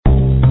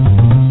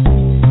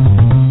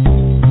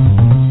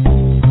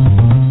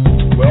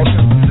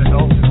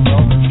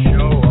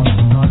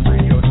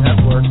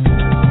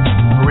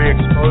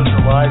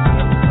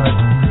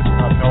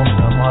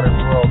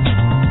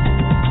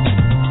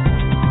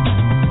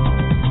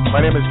My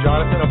name is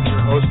Jonathan. I'm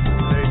your host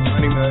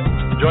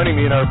today. Joining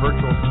me in our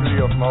virtual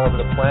studio from all over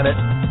the planet,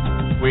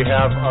 we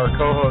have our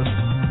co-hosts,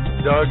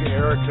 Doug,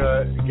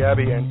 Erica,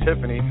 Gabby, and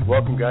Tiffany.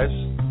 Welcome, guys.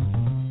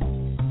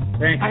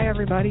 Thanks. Hi,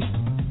 everybody.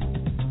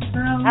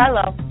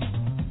 Hello.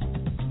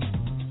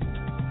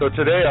 So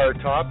today our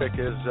topic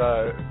is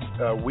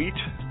wheat,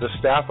 the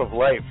staff of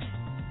life.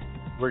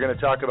 We're going to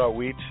talk about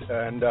wheat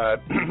and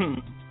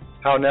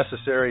how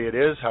necessary it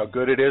is, how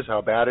good it is,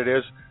 how bad it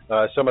is,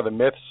 some of the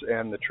myths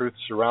and the truths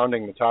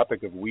surrounding the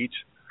topic of wheat.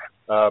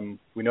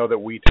 We know that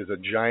wheat is a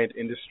giant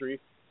industry.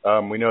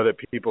 We know that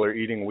people are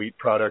eating wheat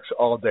products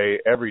all day,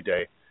 every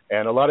day,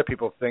 and a lot of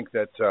people think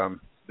that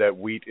that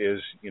wheat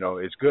is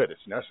good,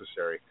 it's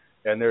necessary.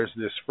 And there's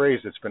this phrase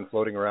that's been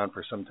floating around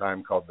for some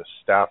time called the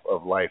staff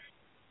of life.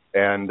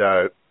 And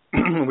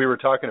we were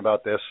talking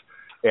about this,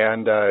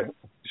 and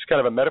just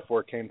kind of a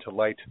metaphor came to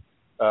light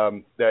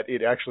that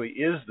it actually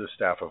is the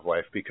staff of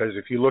life, because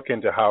if you look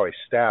into how a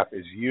staff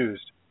is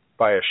used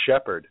by a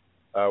shepherd,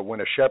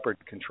 when a shepherd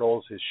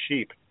controls his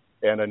sheep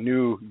and a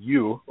new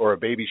ewe or a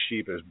baby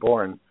sheep is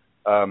born,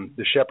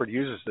 the shepherd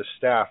uses the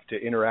staff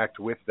to interact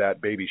with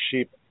that baby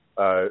sheep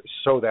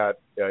so that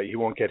he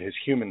won't get his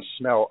human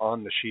smell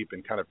on the sheep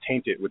and kind of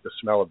taint it with the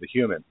smell of the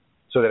human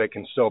so that it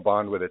can still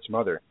bond with its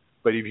mother.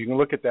 But if you can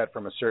look at that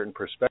from a certain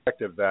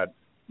perspective, that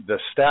the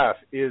staff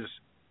is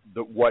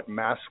what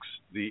masks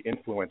the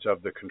influence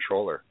of the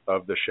controller,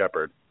 of the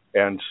shepherd.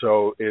 And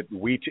so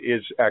wheat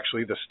is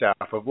actually the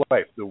staff of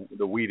life.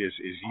 The wheat is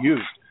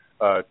used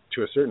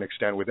to a certain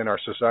extent within our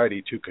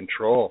society to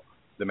control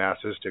the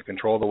masses, to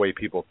control the way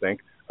people think,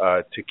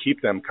 to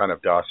keep them kind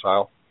of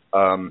docile.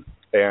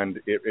 And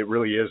it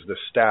really is the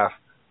staff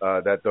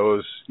that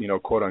those,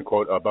 quote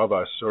unquote, above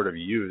us sort of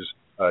use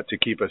to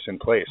keep us in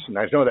place. And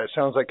I know that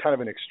sounds like kind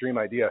of an extreme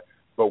idea,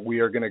 but we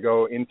are going to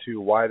go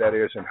into why that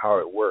is and how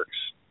it works.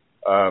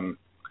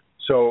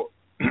 So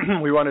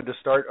we wanted to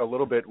start a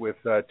little bit with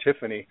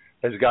Tiffany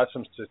has got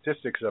some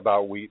statistics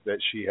about wheat that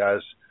she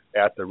has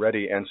at the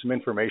ready and some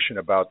information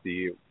about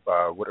the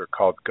what are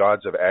called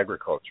gods of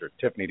agriculture.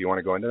 Tiffany, do you want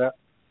to go into that?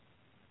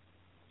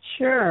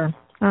 Sure.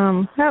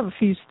 I have a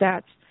few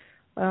stats.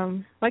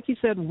 Like you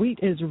said, wheat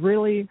is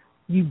really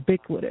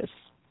ubiquitous.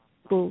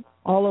 People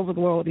all over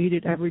the world eat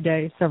it every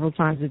day, several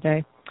times a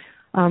day.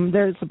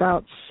 There's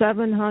about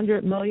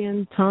 700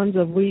 million tons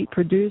of wheat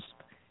produced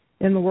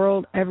in the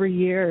world every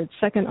year. It's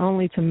second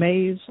only to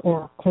maize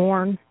or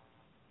corn.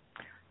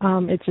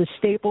 It's a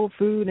staple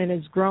food and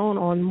is grown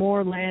on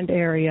more land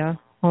area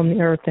on the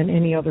earth than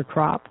any other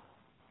crop.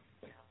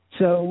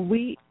 So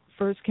wheat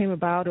first came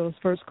about, it was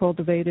first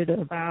cultivated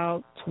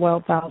about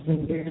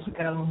 12,000 years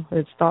ago.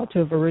 It's thought to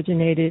have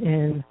originated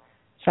in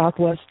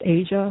Southwest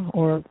Asia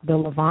or the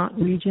Levant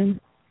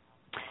region.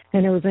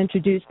 And it was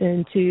introduced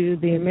into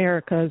the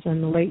Americas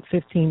in the late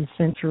 15th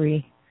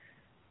century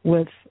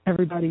with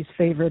everybody's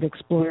favorite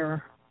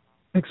explorer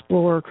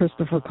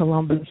Christopher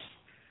Columbus.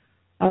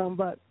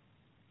 But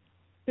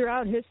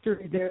throughout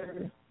history,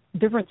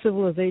 different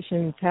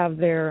civilizations have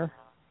their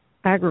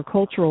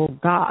agricultural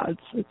gods.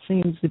 It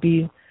seems to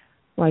be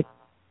like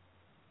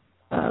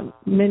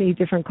many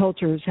different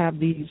cultures have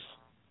these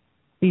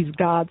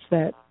gods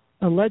that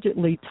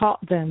allegedly taught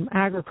them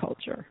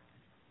agriculture.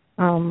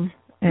 And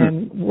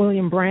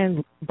William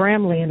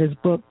Bramley, in his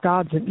book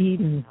Gods of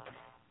Eden,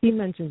 he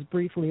mentions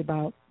briefly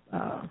about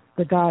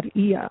the god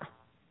Ea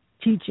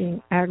teaching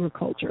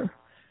agriculture.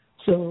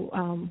 So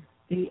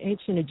the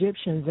ancient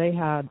Egyptians, they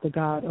had the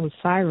god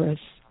Osiris.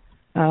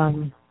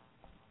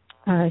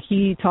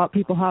 He taught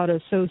people how to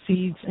sow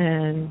seeds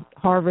and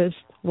harvest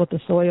what the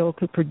soil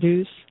could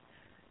produce.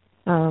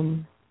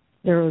 There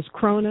was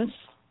Cronus.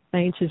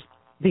 The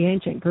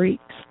ancient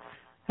Greeks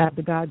had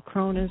the god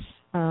Cronus.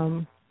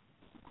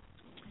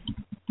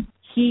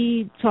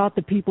 He taught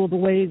the people the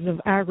ways of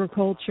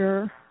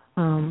agriculture.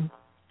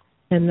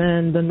 And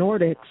then the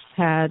Nordics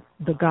had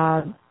the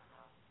god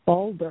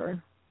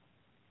Balder,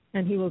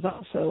 and he was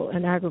also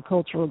an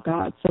agricultural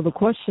god. So the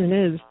question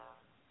is,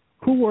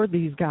 who were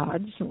these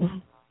gods?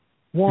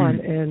 One,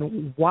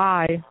 and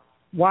why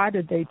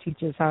did they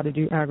teach us how to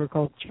do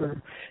agriculture?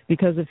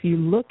 Because if you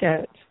look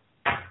at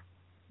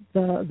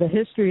the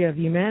history of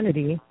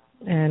humanity,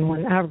 and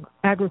when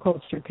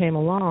agriculture came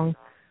along,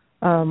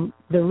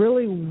 there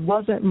really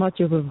wasn't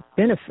much of a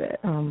benefit.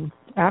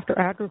 After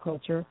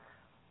agriculture,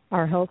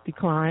 our health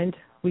declined.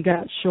 We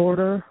got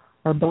shorter.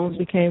 Our bones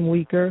became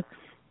weaker.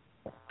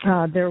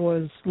 There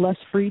was less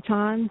free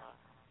time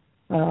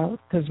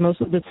because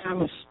most of the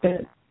time was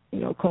spent,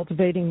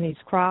 cultivating these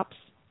crops.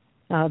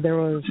 There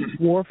was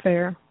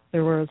warfare.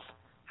 There was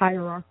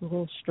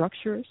hierarchical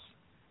structures.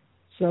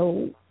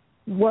 So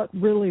what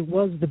really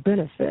was the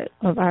benefit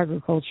of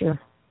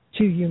agriculture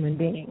to human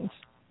beings?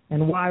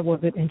 And why was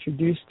it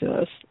introduced to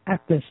us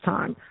at this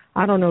time?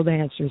 I don't know the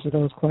answers to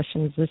those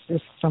questions. It's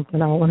just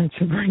something I wanted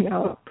to bring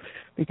up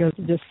because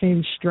it just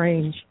seems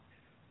strange.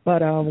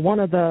 But one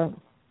of the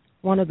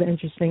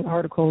interesting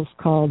articles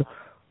called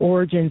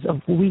 "Origins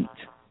of Wheat: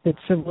 Did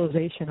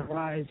Civilization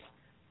Arise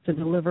to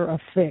Deliver a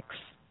Fix?"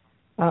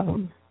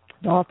 The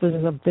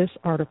authors of this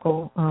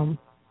article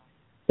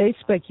they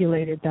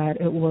speculated that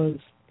it was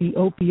the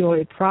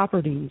opioid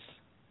properties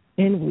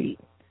in wheat.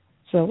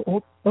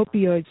 So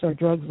opioids are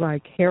drugs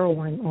like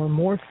heroin or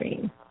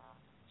morphine.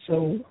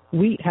 So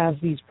wheat has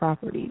these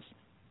properties,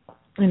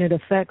 and it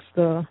affects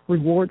the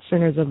reward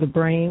centers of the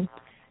brain.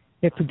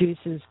 It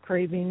produces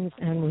cravings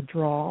and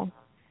withdrawal.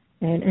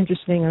 And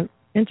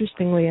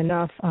interestingly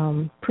enough,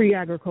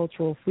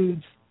 pre-agricultural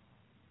foods,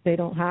 they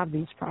don't have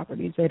these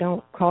properties. They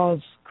don't cause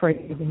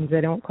cravings.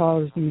 They don't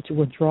cause you to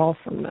withdraw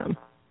from them.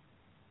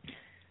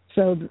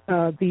 So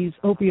these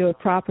opioid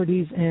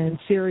properties in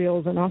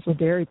cereals and also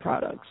dairy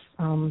products,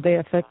 they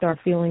affect our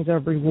feelings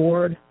of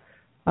reward,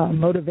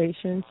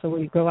 motivation. So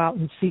we go out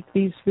and seek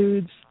these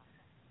foods.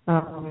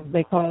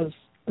 They cause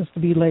us to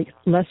be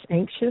less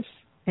anxious,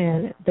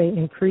 and they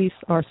increase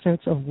our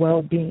sense of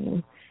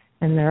well-being,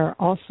 and they're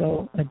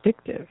also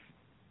addictive.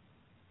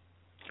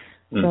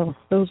 So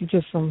those are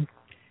just some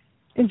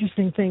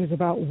interesting things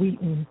about wheat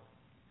and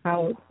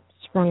how it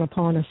sprung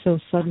upon us so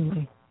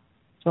suddenly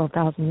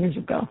 12,000 years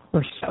ago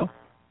or so.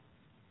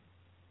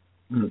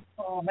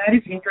 Oh, that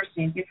is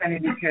interesting, Tiffany,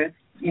 because,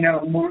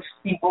 most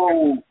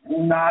people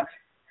will not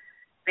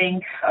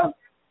think of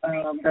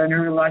the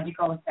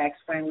neurological effects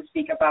when we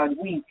speak about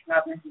wheat,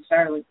 not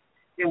necessarily.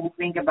 They will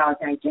think about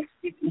digestive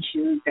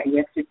issues,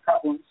 digestive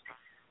problems.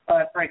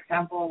 But, for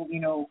example,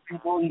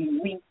 people eating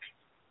wheat,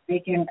 they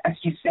can, as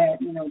you said,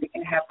 they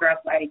can have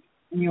like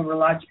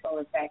neurological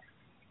effects.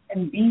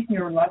 And these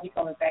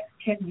neurological effects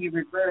can be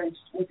reversed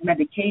with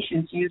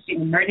medications used in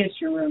the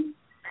emergency room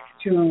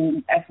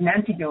as an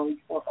antidote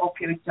for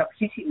opioid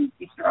toxicity.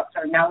 These drugs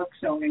are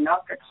naloxone and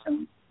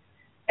naltrexone.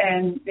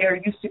 And they're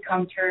used to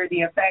counter the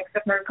effects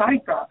of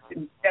narcotic drugs.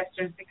 And that's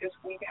just because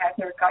wheat has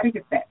narcotic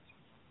effects.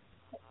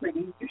 That's pretty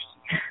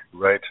interesting.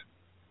 Right.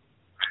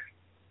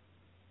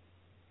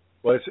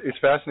 Well, it's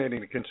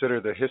fascinating to consider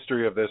the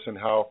history of this and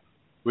how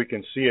we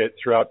can see it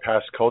throughout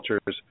past cultures,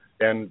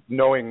 and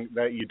knowing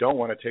that you don't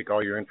want to take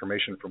all your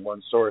information from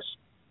one source.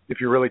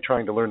 If you're really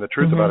trying to learn the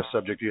truth about a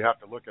subject, you have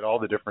to look at all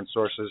the different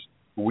sources,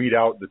 weed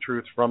out the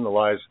truth from the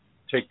lies,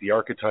 take the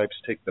archetypes,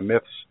 take the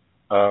myths,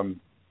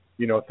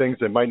 things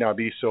that might not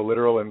be so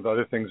literal and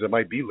other things that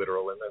might be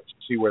literal, and then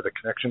see where the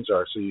connections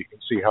are so you can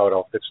see how it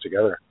all fits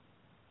together.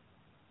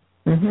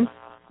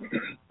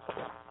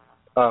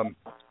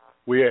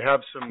 We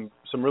have some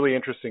really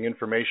interesting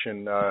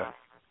information.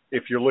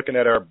 If you're looking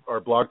at our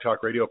Blog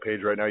Talk Radio page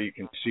right now, you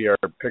can see our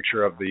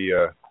picture of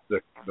the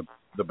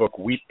book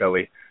Wheat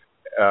Belly,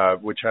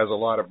 which has a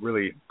lot of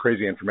really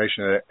crazy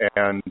information in it.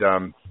 And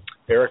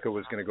Erica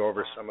was going to go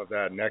over some of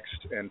that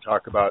next and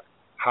talk about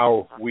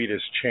how wheat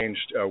has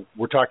changed.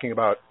 We're talking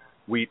about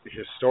wheat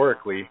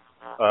historically,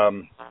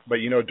 but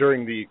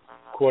during the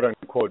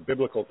quote-unquote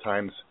biblical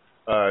times,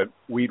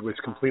 wheat was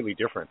completely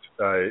different.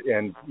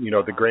 And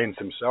the grains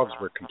themselves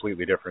were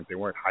completely different. They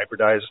weren't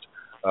hybridized.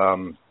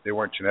 They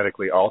weren't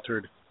genetically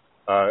altered,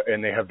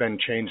 and they have been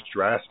changed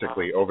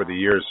drastically over the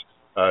years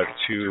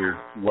to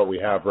what we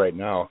have right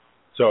now.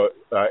 So,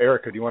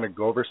 Erica, do you want to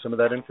go over some of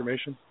that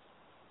information?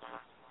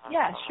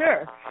 Yeah,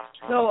 sure.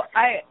 So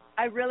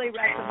I really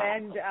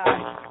recommend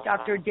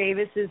Dr.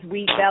 Davis's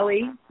Wheat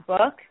Belly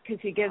book,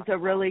 because he gives a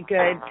really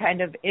good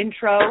kind of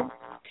intro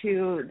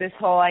to this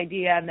whole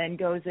idea and then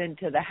goes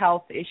into the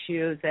health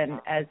issues and,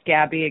 as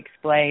Gabby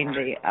explained,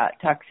 the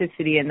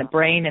toxicity in the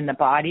brain and the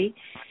body.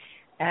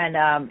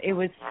 And it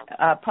was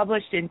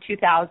published in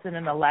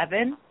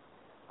 2011,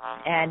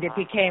 and it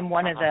became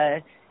one of the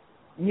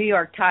New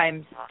York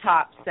Times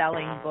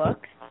top-selling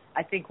books,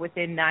 I think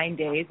within 9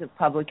 days of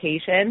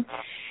publication.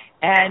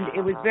 And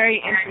it was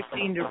very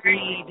interesting to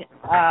read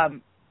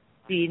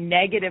the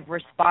negative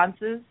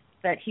responses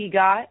that he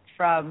got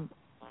from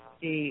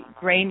the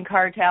grain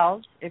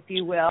cartels, if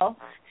you will.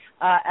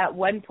 At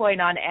one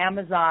point on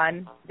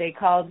Amazon, they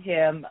called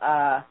him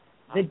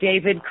the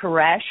David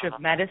Koresh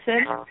of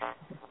medicine.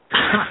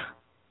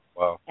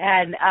 Wow.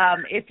 And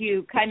if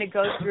you kind of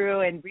go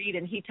through and read,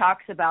 and he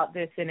talks about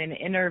this in an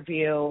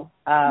interview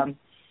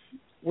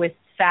with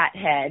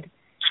Fathead,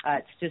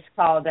 it's just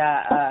called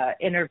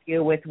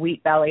Interview with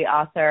Wheat Belly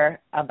author,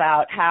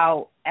 about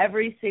how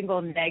every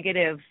single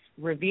negative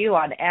review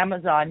on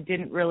Amazon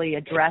didn't really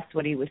address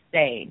what he was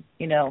saying.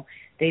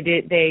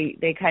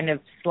 They kind of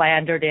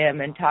slandered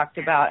him and talked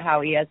about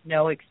how he has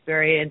no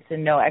experience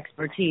and no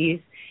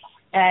expertise.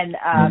 And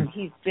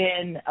he's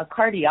been a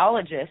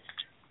cardiologist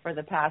for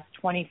the past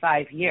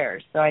 25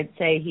 years. So I'd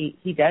say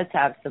he does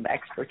have some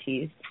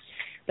expertise.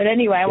 But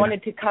anyway, I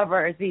wanted to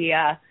cover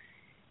the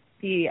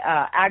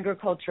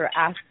agriculture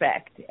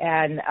aspect.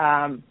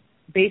 And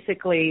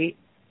basically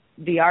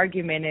the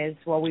argument is,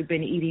 well, we've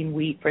been eating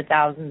wheat for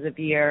thousands of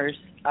years.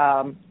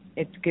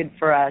 It's good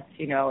for us.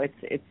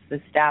 It's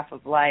the staff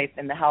of life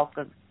and the health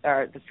of,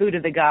 or the food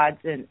of the gods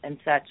and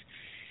such.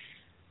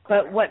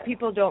 But what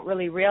people don't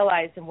really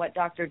realize, and what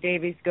Dr.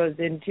 Davies goes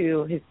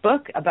into his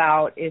book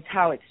about, is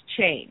how it's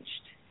changed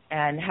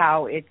and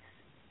how it's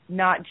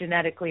not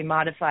genetically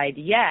modified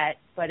yet,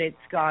 but it's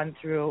gone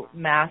through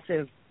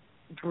massive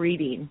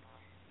breeding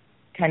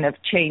kind of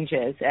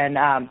changes.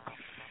 And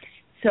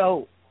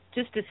so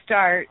just to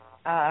start,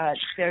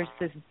 there's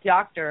this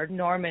doctor,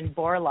 Norman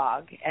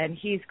Borlaug, and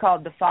he's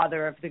called the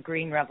father of the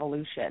Green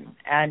Revolution.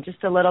 And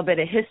just a little bit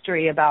of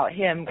history about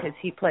him, because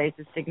he plays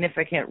a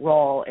significant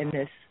role in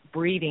this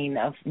breeding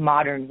of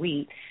modern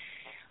wheat.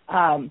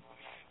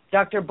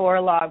 Dr.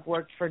 Borlaug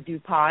worked for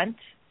DuPont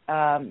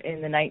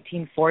in the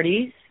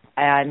 1940s,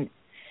 and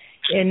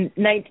in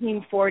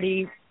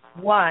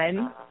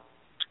 1941,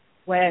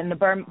 when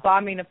the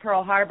bombing of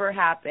Pearl Harbor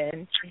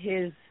happened,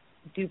 his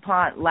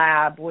DuPont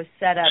lab was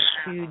set up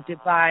to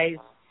devise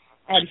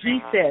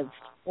adhesives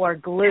or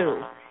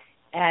glue.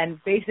 And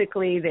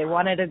basically they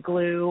wanted a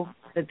glue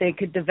that they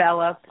could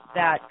develop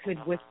that could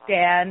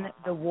withstand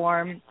the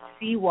warm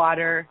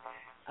seawater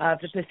of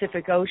the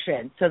Pacific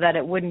Ocean so that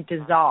it wouldn't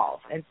dissolve.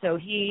 And so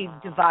he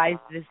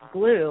devised this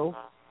glue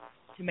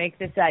to make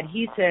this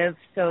adhesive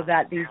so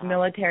that these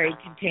military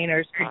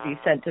containers could be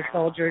sent to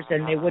soldiers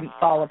and they wouldn't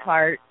fall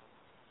apart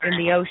in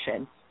the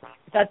ocean.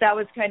 I thought that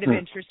was kind of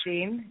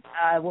interesting.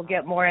 We'll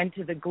get more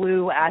into the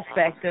glue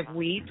aspect of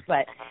wheat,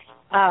 but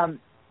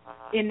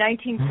in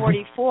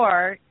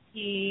 1944,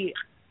 he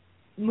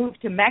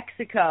moved to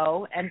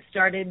Mexico and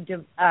started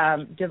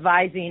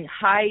devising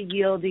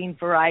high-yielding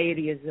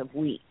varieties of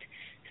wheat.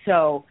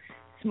 So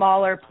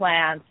smaller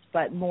plants,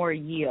 but more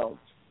yields.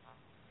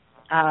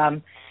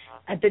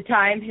 At the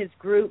time, his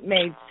group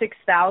made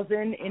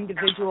 6,000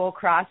 individual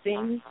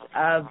crossings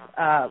of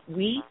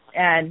wheat,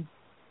 and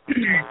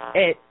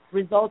it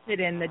resulted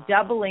in the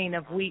doubling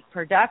of wheat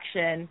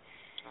production,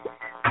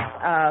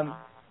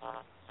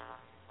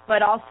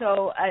 but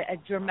also a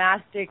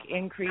dramatic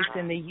increase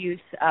in the use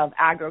of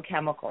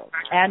agrochemicals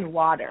and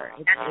water.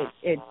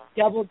 It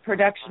doubled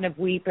production of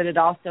wheat, but it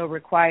also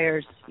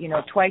requires,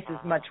 twice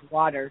as much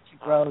water to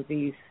grow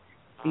these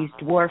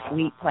dwarf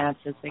wheat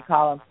plants, as they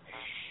call them.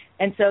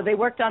 And so they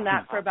worked on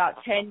that for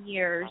about 10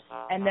 years,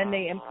 and then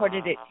they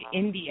imported it to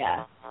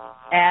India.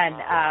 And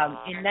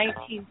in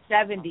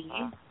 1970,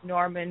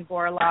 Norman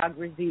Borlaug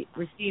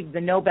received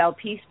the Nobel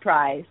Peace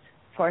Prize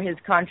for his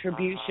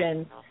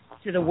contribution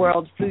to the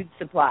world food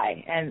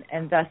supply,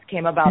 and thus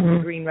came about the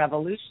Green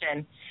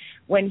Revolution.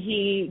 When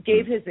he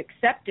gave his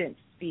acceptance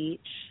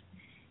speech,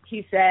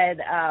 he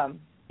said,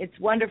 it's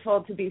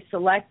wonderful to be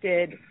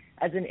selected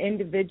as an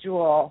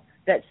individual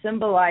that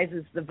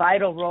symbolizes the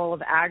vital role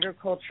of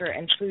agriculture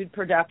and food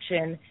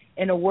production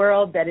in a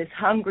world that is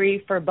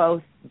hungry for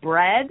both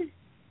bread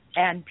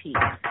and peace.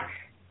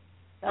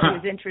 That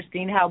was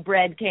interesting how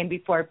bread came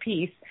before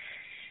peace.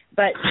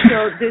 But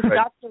so this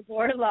Dr.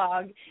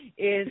 Borlaug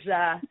is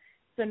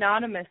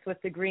synonymous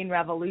with the Green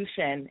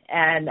Revolution,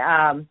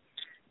 and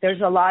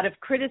there's a lot of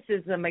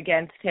criticism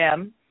against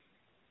him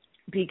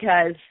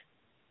because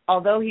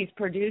although he's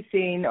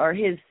producing, or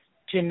his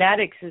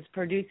genetics is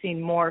producing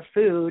more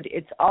food,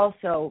 it's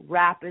also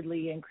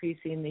rapidly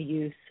increasing the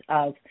use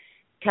of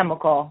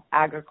chemical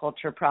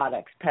agriculture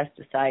products,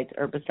 pesticides,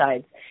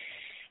 herbicides.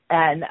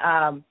 And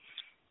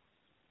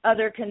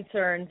other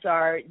concerns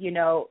are,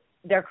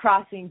 they're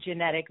crossing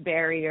genetic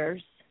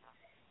barriers,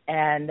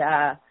 and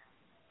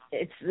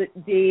it's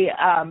the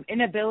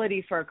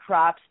inability for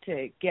crops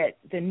to get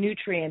the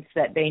nutrients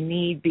that they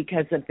need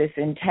because of this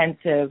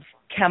intensive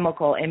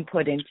chemical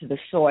input into the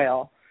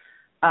soil.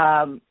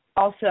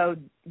 Also,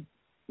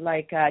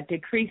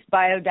 decreased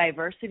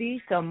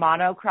biodiversity, so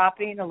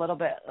monocropping, a little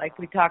bit like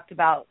we talked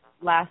about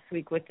last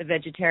week with the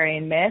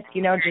vegetarian myth,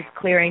 just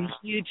clearing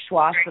huge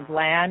swaths of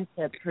land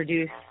to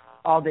produce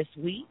all this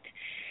wheat.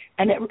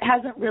 And it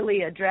hasn't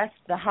really addressed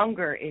the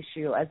hunger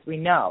issue, as we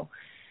know.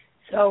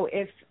 So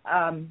if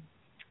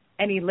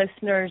any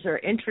listeners are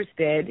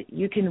interested,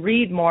 you can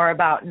read more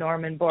about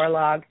Norman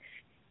Borlaug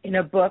in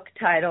a book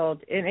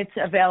titled, and it's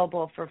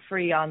available for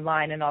free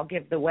online, and I'll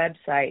give the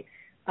website,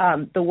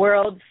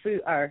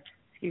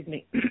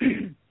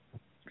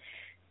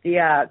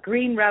 the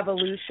Green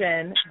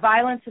Revolution,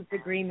 Violence of the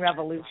Green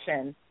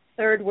Revolution,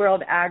 Third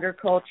World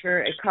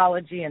Agriculture,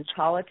 Ecology, and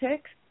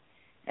Politics.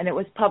 And it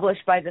was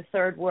published by the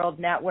Third World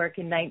Network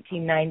in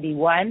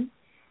 1991.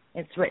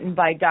 It's written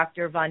by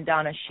Dr.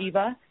 Vandana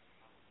Shiva.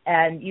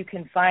 And you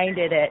can find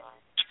it at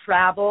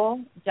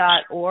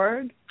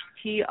trabal.org,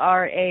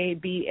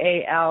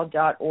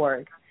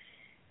 trabal.org.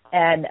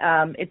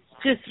 And it's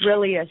just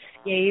really a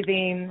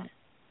scathing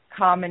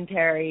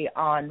commentary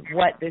on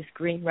what this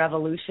Green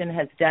Revolution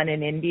has done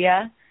in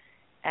India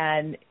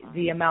and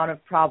the amount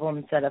of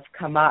problems that have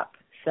come up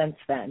since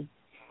then.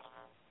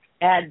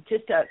 And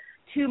just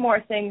two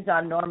more things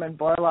on Norman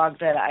Borlaug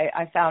that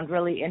I found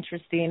really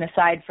interesting,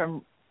 aside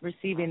from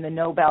receiving the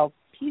Nobel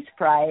Peace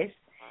Prize.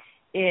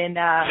 In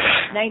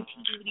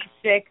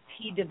 1986,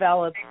 he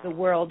developed the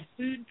World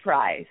Food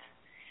Prize.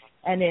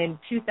 And in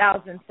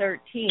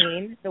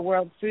 2013, the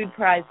World Food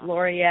Prize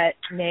laureate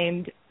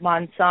named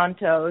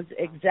Monsanto's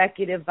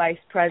Executive Vice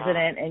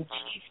President and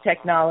Chief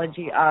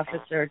Technology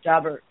Officer,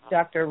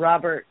 Dr.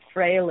 Robert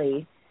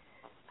Fraley,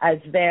 as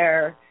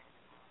their,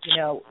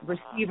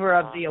 receiver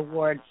of the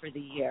award for the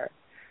year.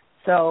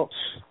 So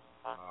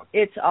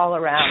it's all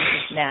around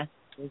nasty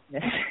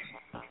business.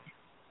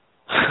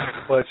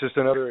 Well, it's just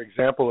another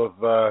example of,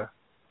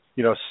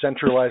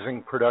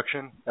 centralizing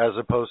production as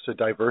opposed to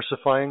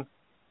diversifying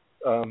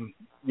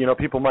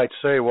people might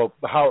say, well,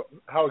 how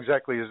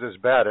exactly is this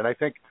bad? And I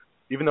think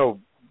even though,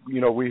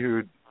 we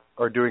who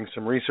are doing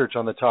some research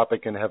on the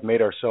topic and have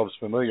made ourselves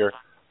familiar,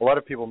 a lot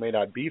of people may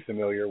not be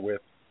familiar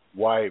with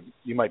why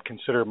you might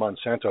consider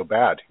Monsanto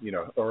bad,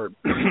 or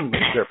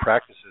their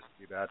practices to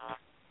be bad.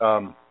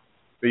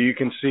 But you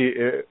can see,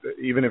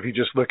 even if you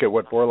just look at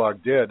what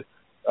Borlaug did,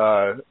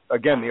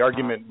 again, the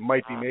argument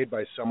might be made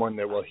by someone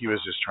that, well, he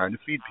was just trying to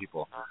feed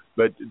people.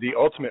 But the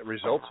ultimate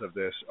results of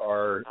this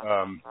are,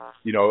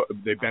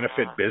 they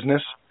benefit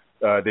business,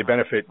 they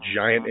benefit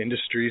giant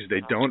industries,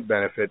 they don't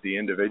benefit the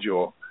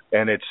individual.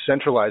 And it's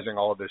centralizing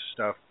all of this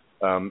stuff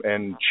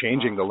and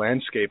changing the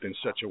landscape in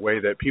such a way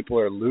that people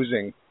are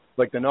losing,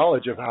 the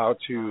knowledge of how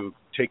to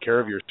take care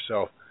of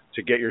yourself,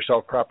 to get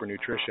yourself proper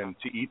nutrition,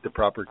 to eat the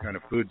proper kind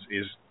of foods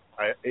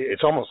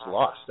it's almost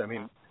lost. I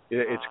mean,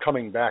 it's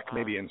coming back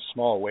maybe in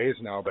small ways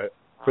now, but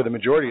for the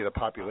majority of the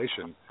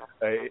population,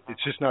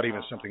 it's just not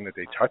even something that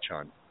they touch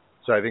on.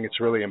 So I think it's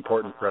really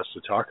important for us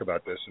to talk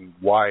about this and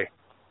why,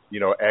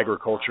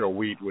 agricultural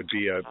wheat would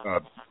be a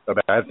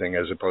bad thing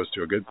as opposed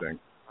to a good thing.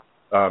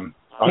 On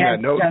that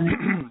note,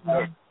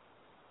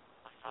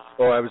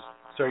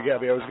 Sorry,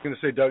 Gabby. I was going to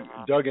say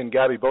Doug and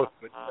Gabby both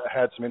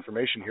had some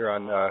information here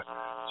on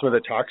some of the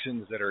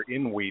toxins that are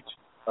in wheat,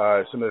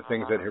 some of the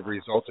things that have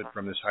resulted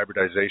from this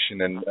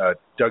hybridization. And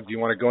Doug, do you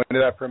want to go into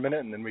that for a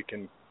minute, and then we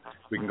can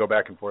go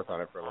back and forth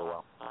on it for a little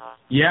while?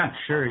 Yeah,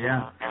 sure.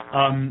 Yeah.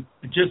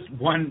 Just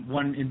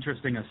one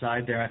interesting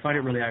aside there. I find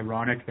it really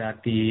ironic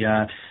that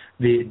the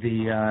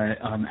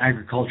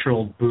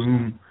agricultural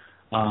boom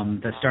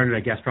that started, I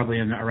guess, probably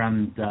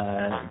around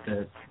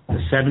the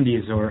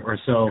 70s or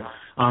so,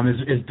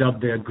 is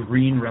dubbed the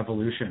Green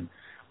Revolution,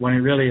 when it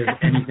really is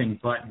anything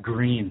but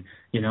green.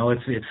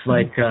 It's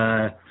like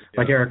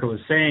Erica was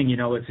saying, it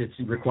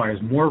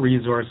requires more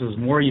resources,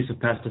 more use of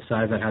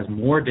pesticides that has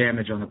more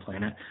damage on the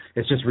planet.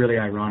 It's just really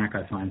ironic,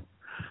 I find.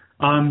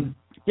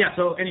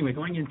 So anyway,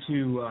 going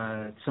into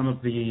some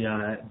of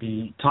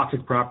the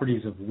toxic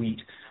properties of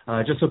wheat,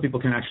 just so people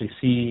can actually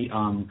see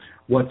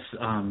what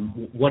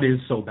is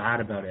so bad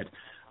about it,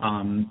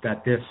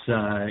 that this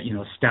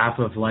staff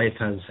of life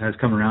has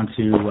come around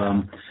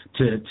to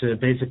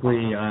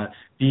basically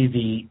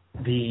be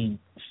the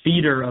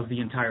feeder of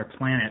the entire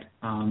planet,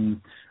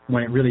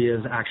 when it really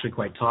is actually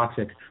quite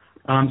toxic.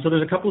 So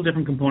there's a couple of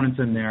different components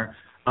in there.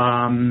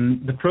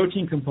 The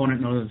protein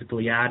component known as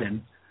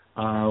gliadin,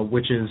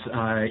 which is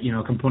a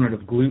component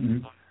of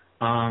gluten.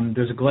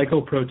 There's a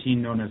glycoprotein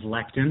known as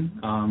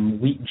lectin,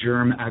 wheat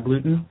germ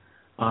agglutinin.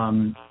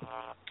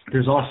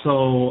 There's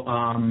also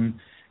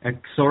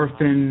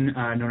exorphin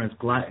known as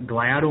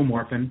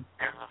gliadomorphin,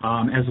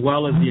 as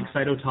well as the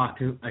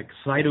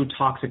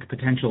excitotoxic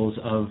potentials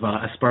of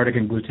aspartic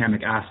and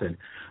glutamic acid,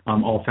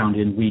 all found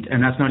in wheat.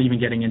 And that's not even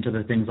getting into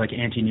the things like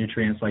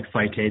anti-nutrients like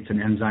phytates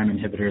and enzyme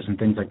inhibitors and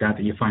things like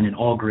that you find in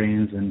all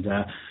grains and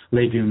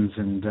legumes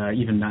and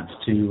even nuts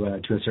to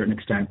a certain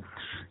extent.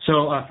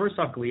 So first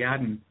off,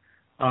 gliadin.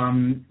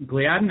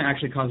 Gliadin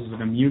actually causes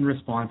an immune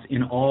response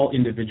in all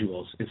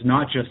individuals. It's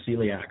not just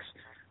celiacs.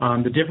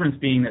 The difference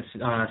being that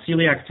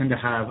celiacs tend to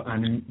have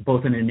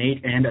both an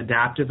innate and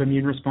adaptive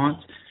immune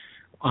response.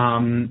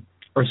 Celiacs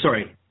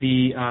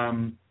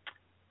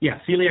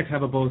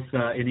have both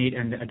innate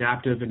and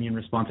adaptive immune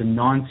response, and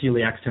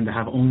non-celiacs tend to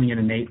have only an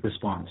innate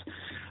response.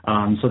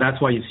 So that's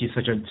why you see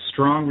such a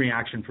strong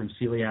reaction from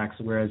celiacs,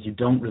 whereas you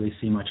don't really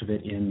see much of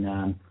it in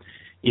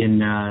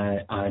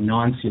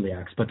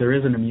non-celiacs. But there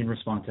is an immune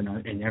response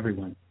in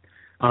everyone.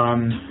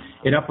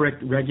 It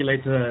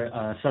upregulates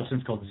a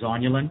substance called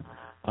zonulin.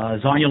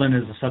 Zonulin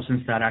is a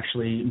substance that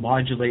actually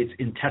modulates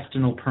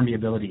intestinal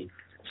permeability.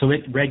 So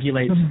it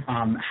regulates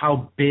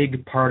how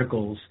big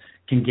particles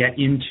can get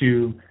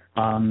into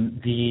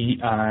the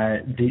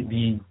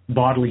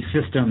bodily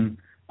system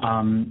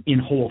in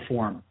whole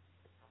form.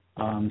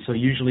 So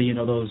usually,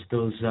 those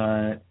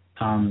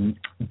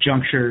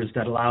junctures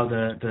that allow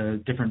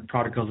the different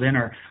particles in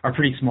are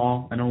pretty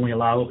small and only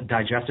allow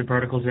digested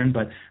particles in,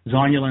 but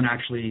zonulin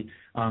actually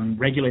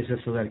regulates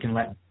this so that it can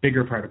let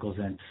bigger particles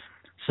in.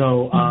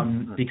 So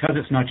because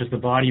it's not just the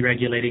body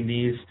regulating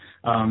these,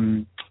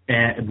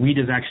 wheat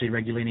is actually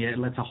regulating it. It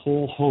lets a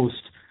whole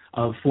host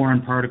of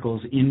foreign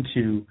particles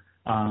into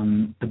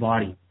the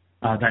body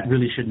that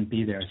really shouldn't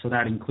be there. So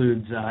that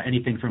includes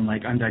anything from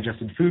like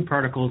undigested food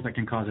particles that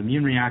can cause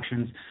immune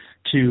reactions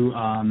to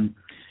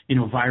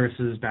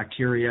viruses,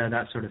 bacteria,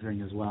 that sort of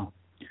thing as well.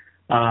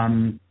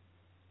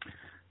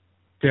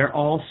 They're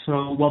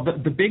also,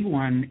 the big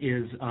one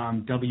is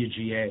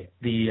WGA,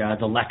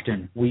 the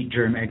lectin, wheat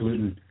germ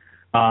agglutinin.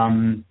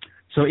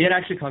 So it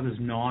actually causes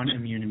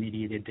non-immune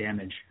mediated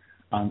damage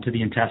to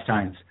the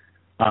intestines,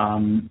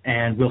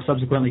 and will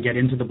subsequently get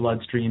into the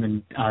bloodstream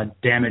and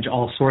damage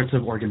all sorts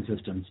of organ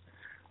systems.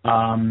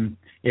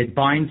 It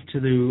binds to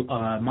the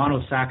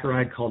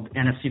monosaccharide called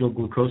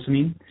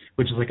N-acetylglucosamine,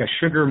 which is like a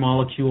sugar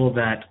molecule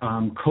that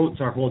coats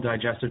our whole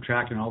digestive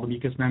tract and all the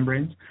mucous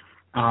membranes,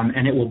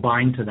 and it will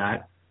bind to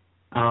that.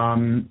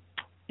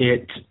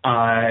 It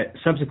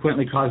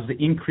subsequently causes the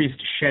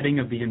increased shedding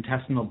of the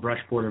intestinal brush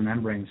border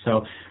membrane.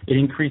 So it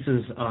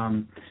increases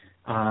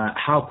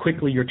how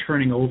quickly you're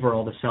turning over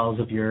all the cells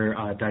of your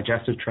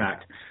digestive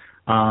tract.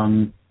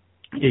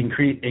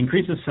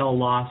 Increases cell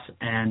loss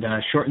and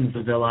shortens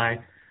the villi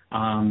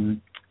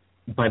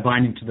by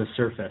binding to the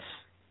surface.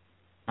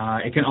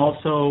 It can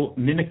also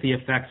mimic the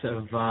effects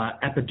of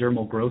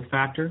epidermal growth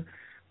factor,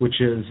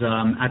 which is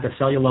at the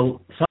cellular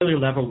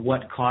level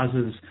what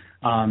causes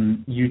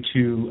you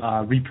to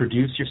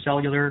reproduce your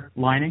cellular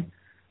lining.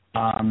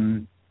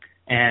 And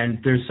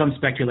there's some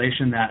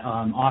speculation that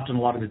often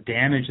a lot of the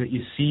damage that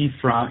you see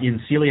in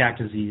celiac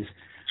disease,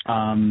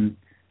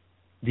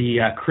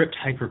 the crypt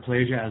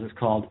hyperplasia as it's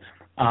called,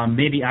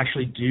 may be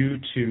actually due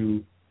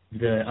to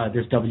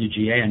this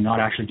WGA and not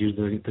actually due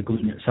to the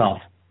gluten itself.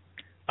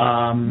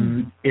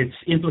 It's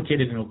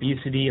implicated in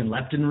obesity and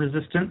leptin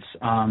resistance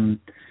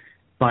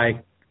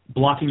by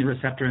blocking the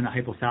receptor in the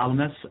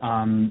hypothalamus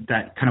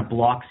that kind of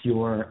blocks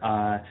your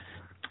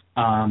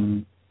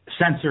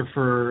sensor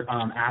for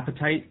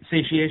appetite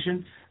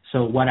satiation.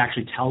 So what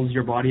actually tells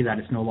your body that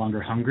it's no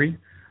longer hungry,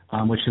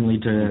 which can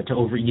lead to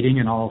overeating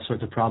and all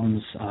sorts of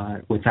problems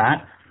with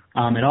that.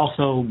 It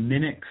also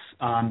mimics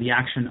the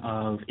action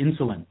of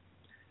insulin.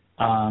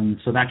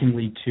 So that can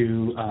lead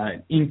to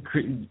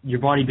your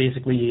body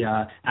basically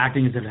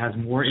acting as if it has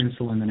more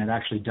insulin than it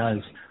actually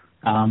does,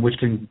 which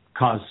can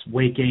cause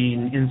weight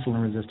gain,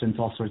 insulin resistance,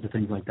 all sorts of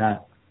things like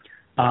that.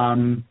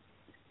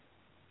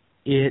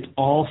 It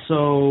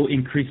also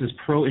increases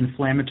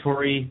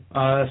pro-inflammatory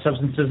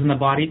substances in the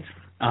body.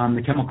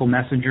 The chemical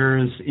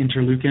messengers,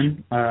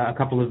 interleukin, a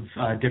couple of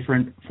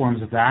different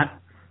forms of that.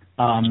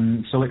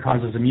 So it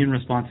causes immune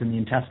response in the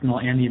intestinal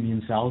and the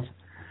immune cells.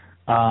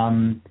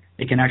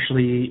 It can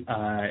actually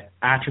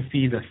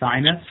atrophy the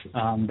thymus.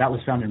 That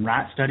was found in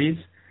rat studies,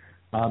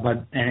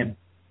 and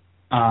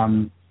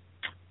it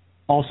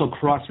also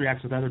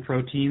cross-reacts with other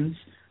proteins,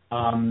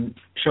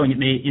 showing it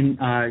may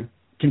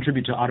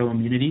contribute to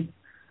autoimmunity.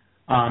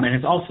 And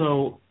it's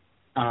also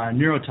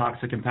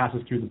neurotoxic and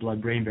passes through the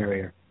blood-brain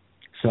barrier.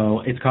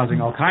 So it's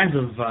causing all kinds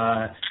of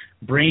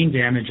brain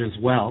damage as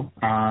well,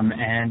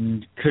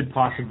 and could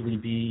possibly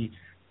be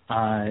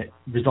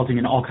resulting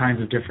in all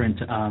kinds of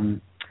different,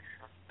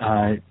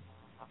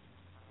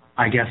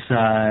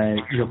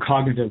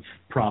 cognitive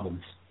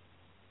problems.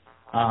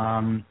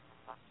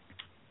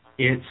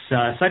 It's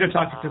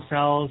cytotoxic to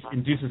cells,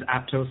 induces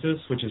apoptosis,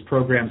 which is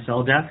programmed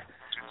cell death.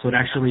 So it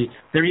actually,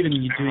 they're even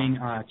doing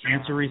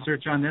cancer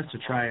research on this to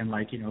try and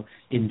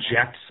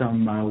inject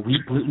some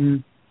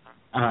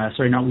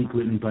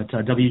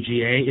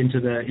WGA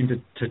into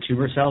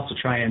tumor cells to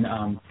try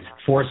and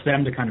force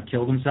them to kind of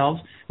kill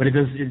themselves. But it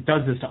does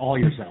this to all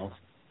your cells.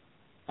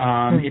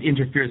 It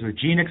interferes with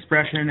gene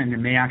expression, and it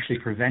may actually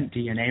prevent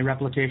DNA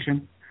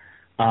replication.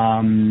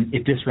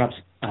 It disrupts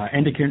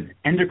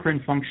endocrine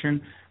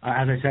function.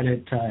 As I said,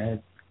 it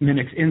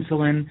mimics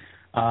insulin,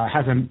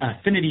 has an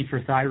affinity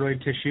for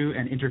thyroid tissue,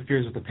 and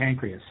interferes with the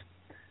pancreas.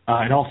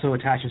 It also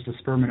attaches to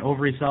sperm and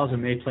ovary cells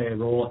and may play a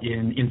role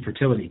in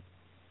infertility.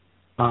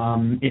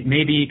 It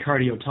may be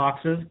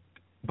cardiotoxic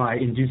by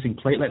inducing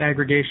platelet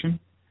aggregation.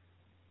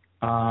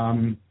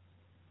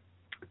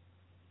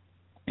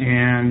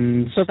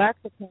 And so that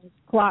could cause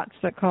clots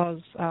that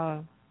cause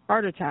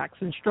heart attacks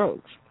and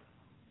strokes.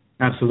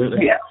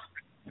 Absolutely. Yeah.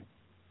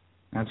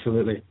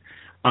 Absolutely.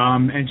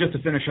 And just to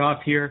finish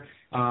off here,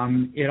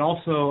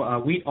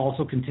 wheat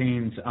also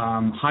contains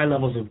high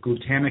levels of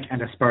glutamic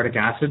and aspartic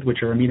acid,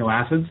 which are amino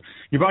acids.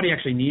 Your body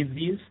actually needs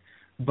these,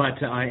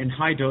 but in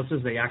high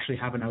doses, they actually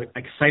have an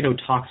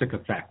excitotoxic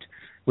effect,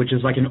 which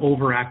is like an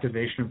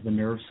overactivation of the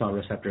nerve cell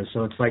receptors.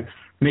 So it's like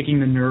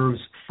making the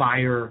nerves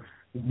fire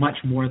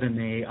much more than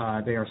they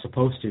are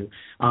supposed to.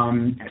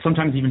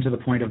 Sometimes even to the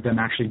point of them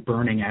actually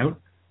burning out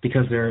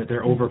because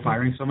they're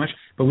overfiring so much.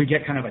 But we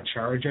get kind of a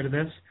charge out of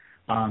this.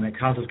 It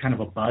causes kind of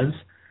a buzz.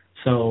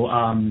 So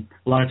a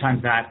lot of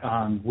times that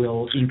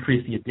will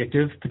increase the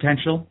addictive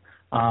potential.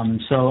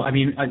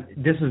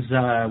 This is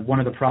one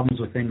of the problems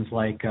with things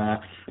like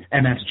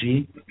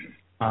MSG,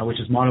 which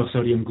is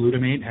monosodium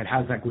glutamate. It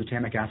has that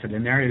glutamic acid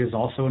in there. It is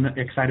also an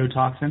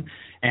excitotoxin.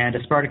 And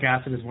aspartic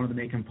acid is one of the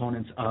main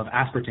components of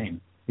aspartame,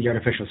 the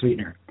artificial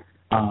sweetener.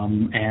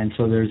 And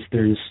so there's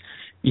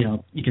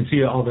you can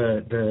see all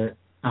the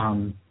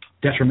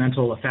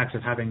detrimental effects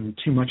of having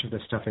too much of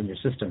this stuff in your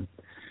system.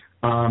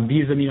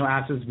 These amino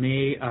acids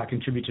may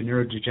contribute to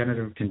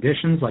neurodegenerative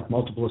conditions like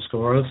multiple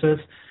sclerosis,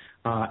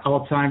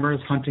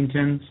 Alzheimer's,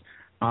 Huntington's,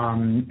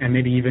 and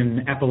maybe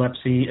even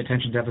epilepsy,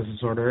 attention deficit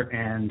disorder,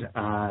 and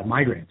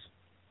migraines.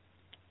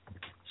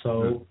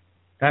 So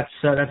that's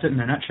it in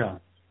a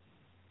nutshell.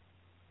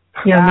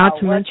 Yeah, not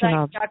to mention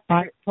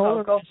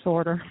bipolar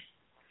disorder.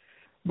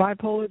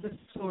 Bipolar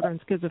disorder and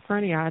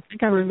schizophrenia. I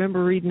think I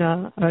remember reading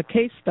a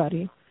case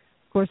study.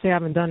 Of course, they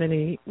haven't done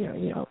any,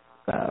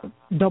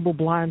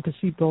 double-blind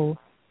placebo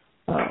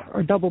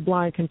or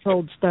double-blind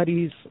controlled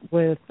studies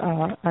with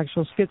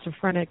actual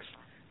schizophrenics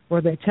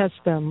where they test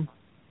them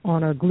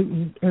on a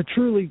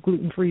truly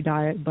gluten-free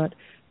diet, but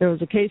there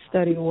was a case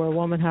study where a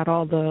woman had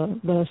all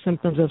the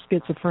symptoms of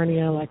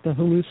schizophrenia, like the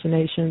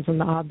hallucinations and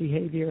the odd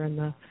behavior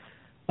and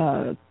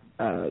the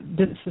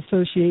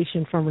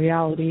disassociation from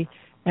reality,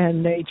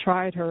 and they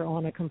tried her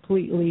on a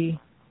completely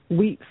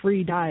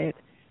wheat-free diet,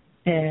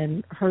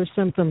 and her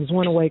symptoms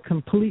went away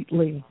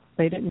completely.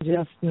 They didn't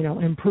just,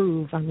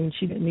 improve. I mean,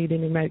 she didn't need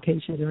any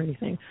medications or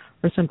anything.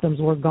 Her symptoms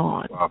were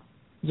gone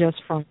just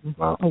from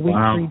a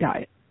wheat-free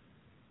diet.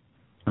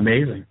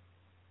 Amazing.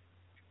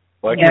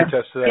 Well, I can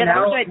attest to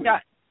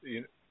that.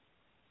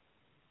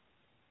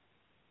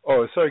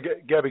 Sorry,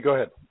 Gabby, go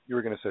ahead. You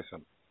were going to say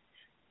something.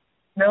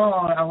 No,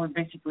 I was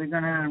basically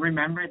going to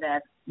remember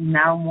that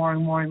now more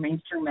and more in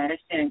mainstream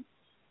medicine,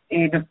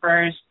 the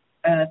first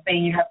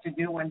thing you have to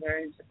do when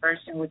there is a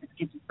person with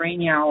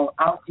schizophrenia or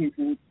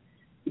autism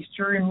is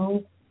to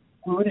remove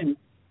gluten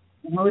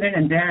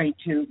and dairy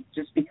too,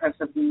 just because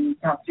of the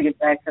toxic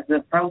effects of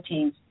the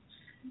proteins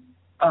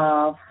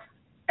of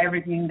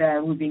everything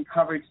that we've been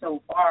covered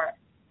so far.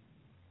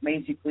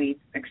 Basically,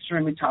 it's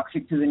extremely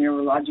toxic to the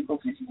neurological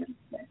system.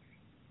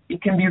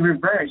 It can be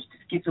reversed,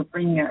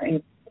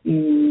 schizophrenia,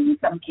 in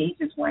some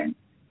cases when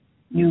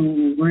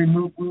you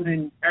remove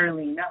gluten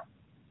early enough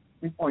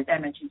before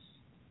damage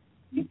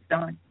is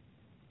done.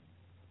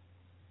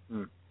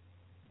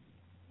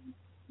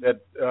 That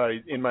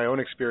in my own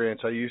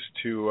experience, I used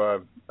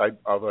to,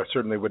 although I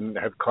certainly wouldn't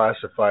have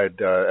classified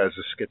as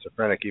a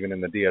schizophrenic even in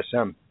the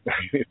DSM,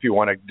 if you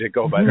want to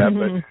go by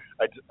that,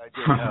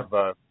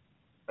 but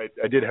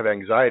I did have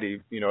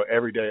anxiety,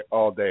 every day,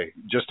 all day,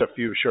 just a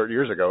few short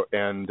years ago,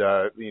 and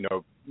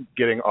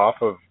getting off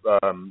of,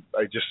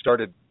 I just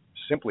started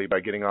simply by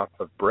getting off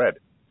of bread,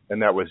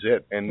 and that was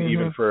it. And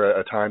even for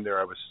a time there,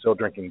 I was still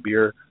drinking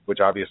beer, which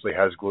obviously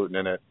has gluten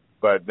in it.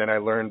 But then I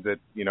learned that,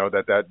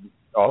 that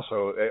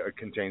also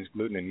contains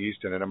gluten and yeast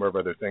and a number of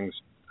other things.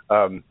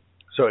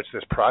 So it's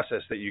this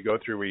process that you go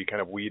through where you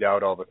kind of weed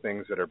out all the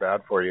things that are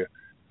bad for you.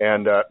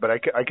 And but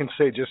I can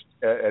say just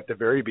at the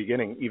very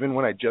beginning, even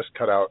when I just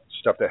cut out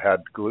stuff that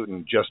had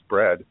gluten, just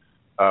bread,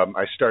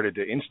 I started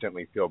to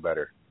instantly feel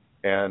better.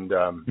 And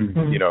and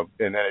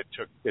then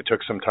it took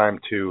some time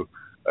to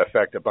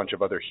affect a bunch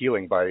of other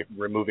healing by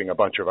removing a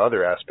bunch of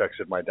other aspects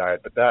of my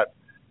diet. But that,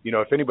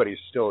 if anybody's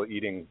still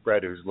eating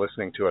bread who's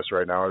listening to us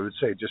right now, I would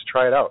say just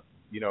try it out.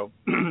 You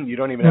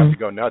don't even have to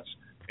go nuts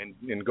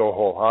and go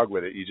whole hog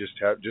with it. You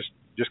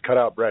just cut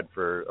out bread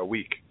for a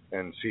week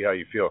and see how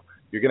you feel.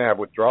 You're going to have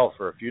withdrawal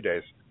for a few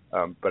days,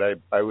 but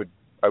I would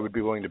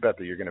be willing to bet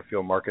that you're going to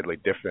feel markedly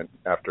different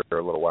after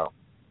a little while.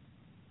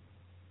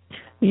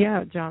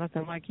 Yeah,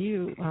 Jonathan, like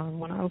you,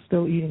 when I was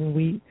still eating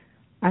wheat,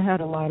 I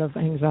had a lot of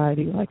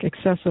anxiety, like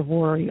excessive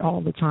worry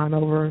all the time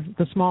over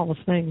the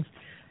smallest things,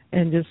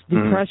 and just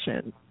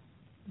depression,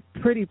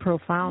 pretty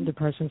profound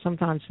depression,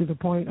 sometimes to the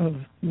point of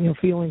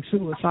feeling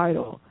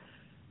suicidal.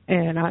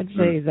 And I'd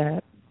say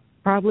that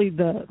probably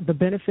the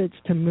benefits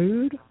to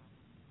mood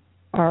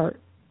are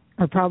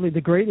probably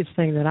the greatest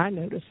thing that I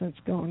noticed since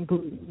going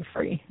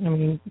gluten-free. I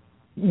mean,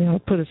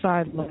 put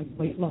aside like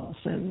weight loss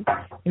and,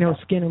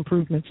 skin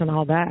improvements and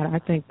all that. I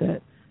think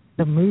that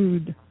the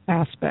mood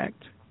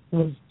aspect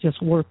was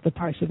just worth the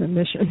price of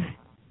admission.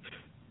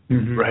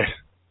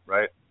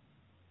 Right.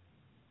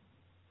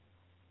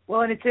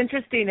 Well, and it's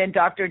interesting in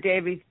Dr.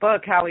 Davies'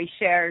 book how he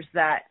shares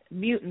that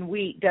mutant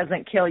wheat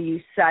doesn't kill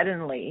you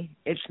suddenly.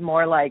 It's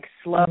more like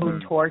slow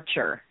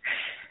torture.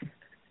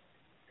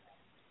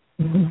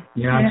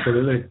 Yeah,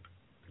 absolutely.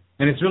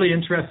 And it's really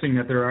interesting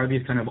that there are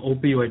these kind of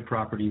opioid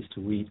properties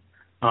to wheat.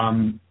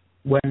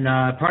 When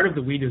part of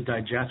the wheat is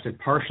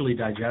partially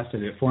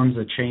digested, it forms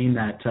a chain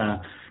that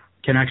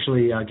can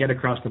actually get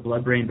across the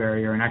blood-brain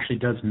barrier and actually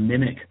does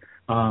mimic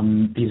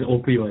these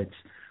opioids.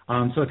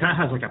 So it kind of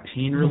has like a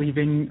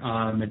pain-relieving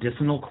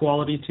medicinal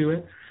quality to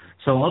it.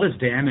 So all this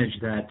damage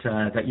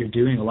that you're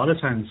doing, a lot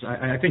of times,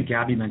 I think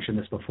Gabby mentioned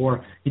this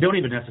before, you don't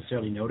even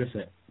necessarily notice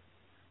it.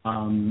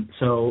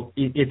 So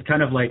it's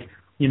kind of like,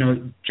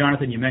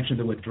 Jonathan, you mentioned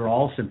the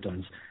withdrawal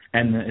symptoms,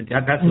 and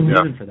that's the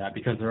reason for that,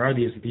 because there are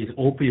these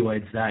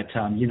opioids that,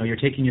 you're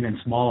taking it in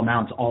small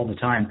amounts all the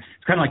time.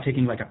 It's kind of like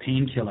taking like a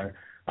painkiller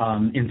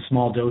in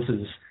small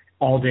doses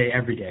all day,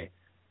 every day.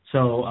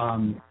 So,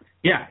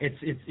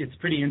 it's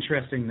pretty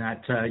interesting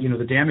that,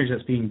 the damage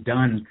that's being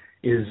done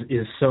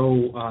is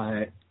so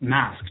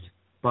masked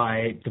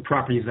by the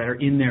properties that are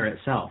in there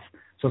itself.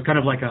 So it's kind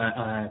of like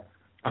a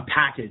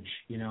package,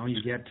 you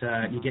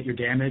get your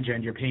damage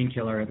and your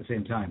painkiller at the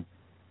same time.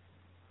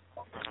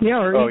 Yeah,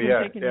 or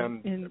even taking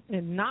it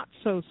in not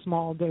so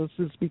small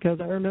doses, because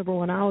I remember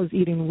when I was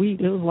eating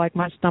wheat, it was like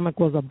my stomach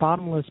was a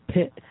bottomless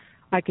pit.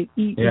 I could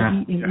eat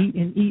and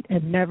eat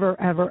and never,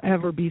 ever,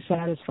 ever be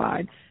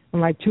satisfied.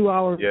 And like 2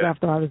 hours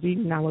after I was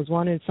eating, I was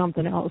wanting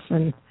something else.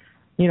 And,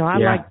 I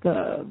like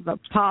the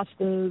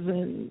pastas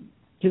and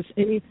just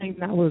anything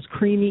that was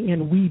creamy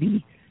and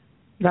weedy.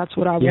 That's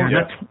what I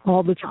wanted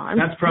all the time.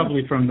 That's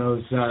probably from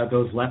those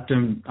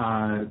leptin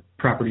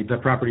properties, the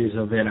properties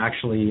of it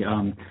actually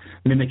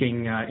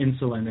mimicking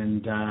insulin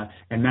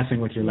and messing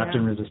with your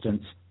leptin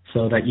resistance.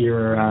 so that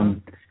you're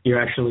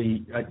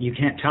actually you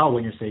can't tell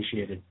when you're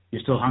satiated.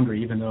 You're still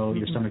hungry even though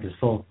your stomach is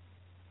full.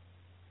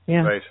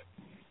 Yeah. Right.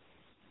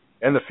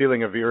 And the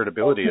feeling of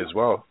irritability as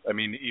well. I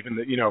mean, even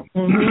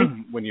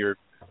when you're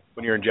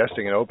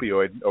ingesting an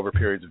opioid over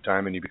periods of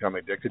time and you become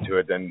addicted to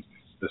it, then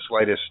the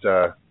slightest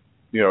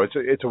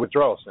it's a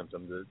withdrawal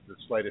symptom. The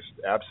slightest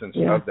absence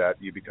of that,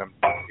 you become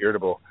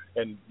irritable.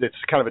 And it's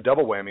kind of a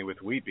double whammy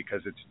with wheat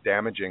because it's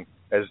damaging,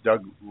 as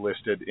Doug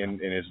listed in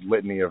his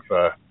litany of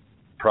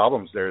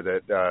problems there,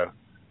 that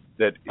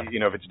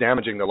if it's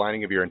damaging the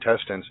lining of your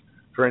intestines,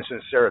 for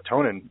instance,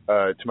 serotonin,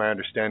 to my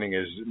understanding,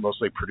 is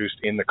mostly produced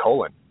in the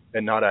colon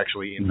and not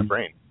actually in the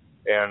brain.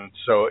 And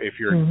so if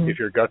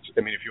your guts,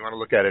 I mean, if you want to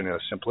look at it in a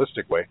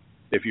simplistic way,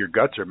 if your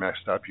guts are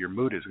messed up, your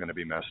mood is going to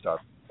be messed up.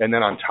 And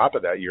then on top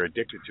of that, you're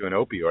addicted to an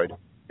opioid,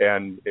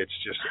 and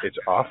it's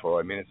awful.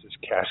 I mean, it's this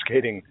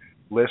cascading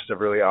list of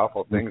really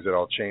awful things that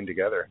all chain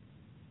together.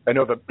 I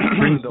know the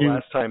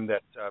last time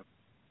that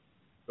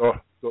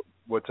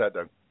what's that,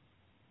 Doug?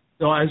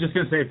 So I was just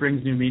going to say it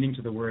brings new meaning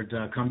to the word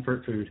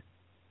comfort food.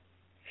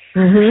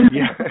 Mm-hmm.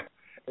 Yeah,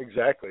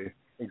 exactly.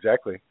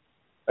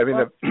 I mean,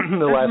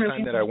 the last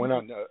time that I went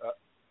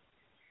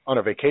on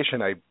a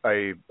vacation,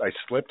 I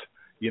slipped,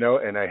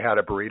 and I had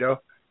a burrito,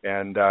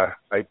 and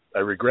I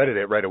regretted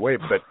it right away.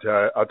 But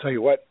I'll tell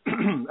you what,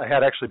 I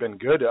had actually been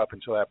good up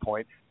until that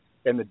point,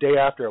 and the day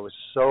after, I was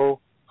so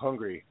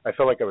hungry, I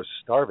felt like I was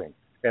starving,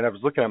 and I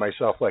was looking at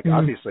myself like,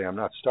 obviously, I'm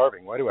not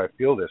starving. Why do I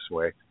feel this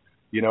way?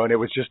 And it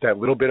was just that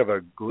little bit of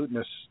a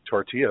glutinous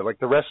tortilla. Like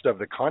the rest of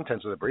the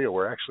contents of the burrito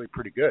were actually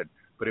pretty good,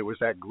 but it was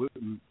that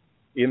gluten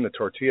in the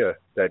tortilla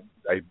that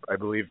I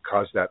believe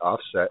caused that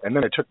offset. And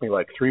then it took me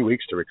like 3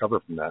 weeks to recover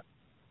from that.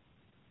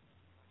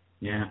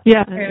 Yeah.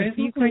 Yeah. And if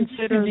you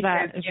consider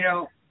that,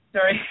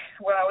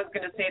 what I was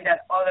going to say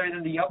that other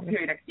than the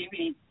opioid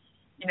activity,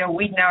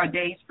 wheat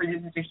nowadays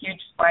produces a huge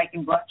spike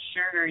in blood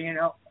sugar,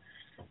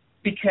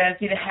 because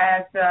it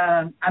has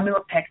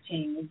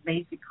amylopectin. It's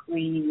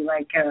basically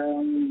like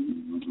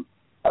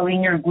a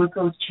linear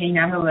glucose chain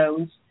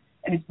amylose,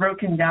 and it's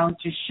broken down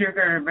to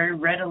sugar very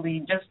readily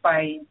just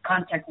by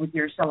contact with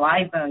your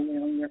saliva,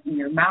 in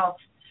your mouth.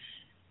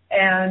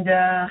 And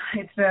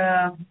it's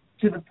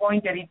to the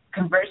point that it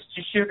converts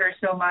to sugar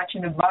so much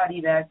in the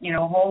body that,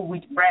 whole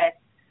wheat bread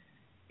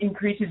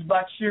increases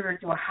blood sugar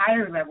to a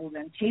higher level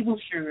than table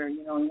sugar.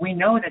 And we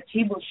know that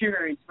table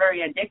sugar is very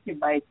addictive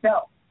by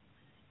itself.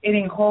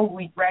 Eating whole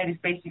wheat bread is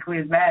basically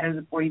as bad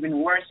as, or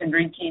even worse than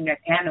drinking a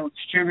can of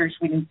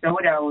sugar-sweetened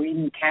soda or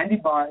eating a candy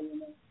bar,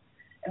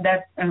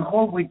 And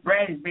whole wheat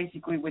bread is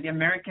basically what the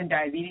American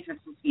Diabetes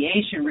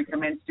Association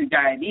recommends to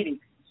diabetics.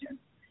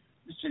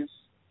 It's just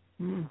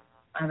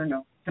I don't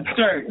know, it's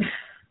absurd.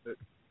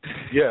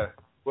 Yeah,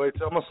 well,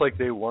 it's almost like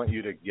they want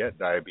you to get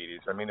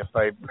diabetes. I mean, if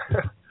I'm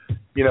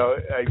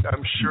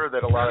sure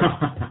that a lot of,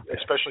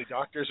 especially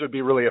doctors, would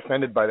be really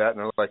offended by that, and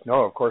they're like,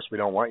 no, of course we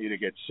don't want you to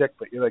get sick.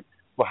 But you're like,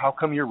 well, how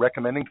come you're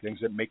recommending things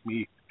that make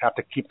me have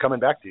to keep coming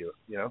back to you,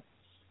 Yeah.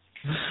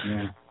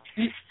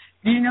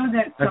 Do you know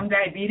that some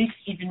diabetics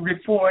even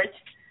report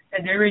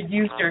that they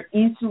reduce their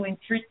insulin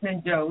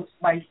treatment dose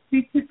by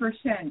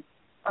 50%?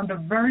 On the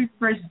very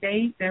first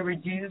day, they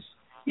reduce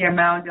the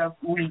amount of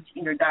wheat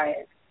in their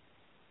diet.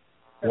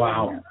 So,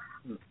 wow.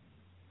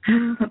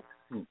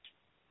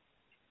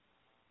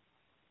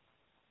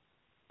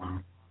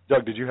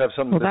 Doug, did you have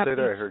something to say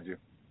there? I heard you.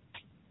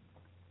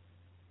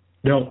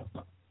 No.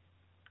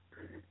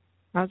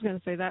 I was going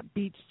to say that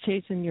beats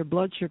chasing your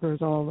blood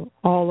sugars all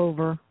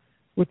over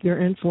with your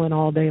insulin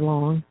all day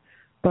long.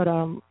 But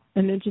an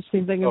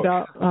interesting thing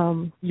about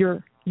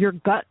your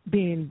gut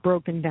being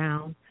broken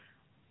down,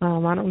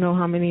 I don't know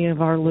how many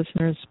of our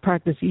listeners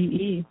practice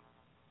EE,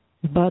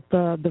 but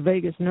the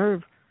vagus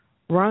nerve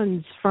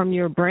runs from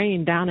your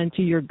brain down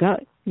into your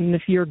gut. And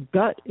if your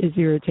gut is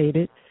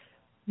irritated,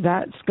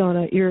 that's going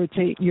to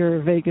irritate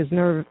your vagus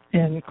nerve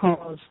and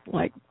cause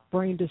like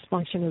brain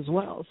dysfunction as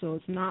well. So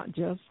it's not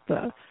just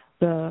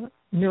the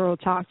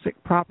neurotoxic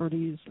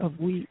properties of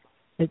wheat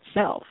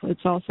itself.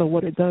 It's also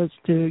what it does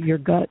to your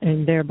gut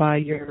and thereby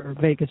your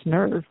vagus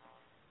nerve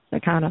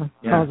that kind of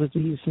causes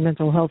these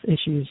mental health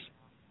issues.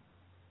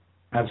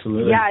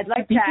 Absolutely. Yeah, I'd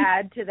like to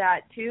add to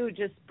that too,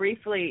 just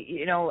briefly.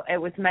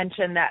 It was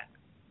mentioned that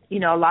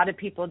a lot of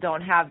people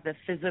don't have the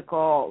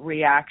physical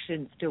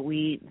reactions to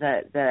wheat,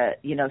 the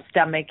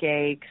stomach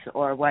aches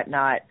or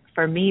whatnot.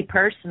 For me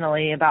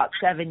personally, about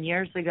 7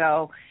 years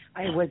ago,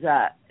 I was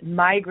a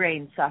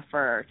migraine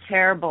sufferer,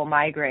 terrible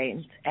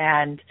migraines,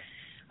 and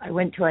I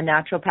went to a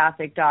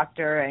naturopathic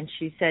doctor, and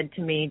she said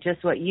to me,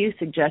 just what you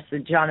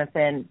suggested,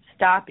 Jonathan,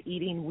 stop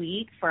eating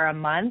wheat for a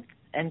month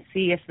and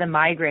see if the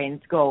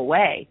migraines go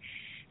away.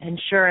 And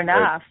sure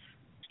enough,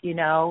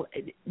 no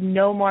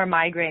more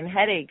migraine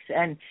headaches.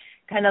 And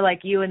kind of like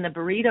you in the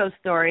burrito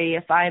story,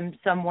 if I'm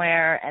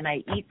somewhere and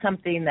I eat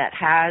something that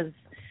has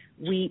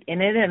wheat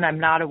in it and I'm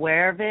not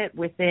aware of it,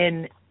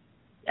 within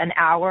an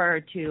hour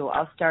or two,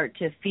 I'll start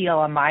to feel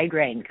a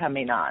migraine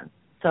coming on.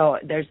 So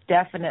there's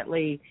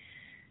definitely,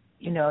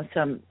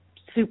 some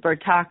super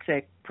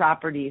toxic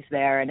properties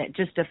there, and it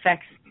just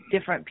affects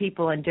different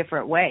people in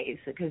different ways,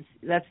 because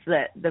that's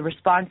the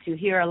response you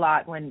hear a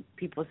lot when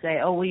people say,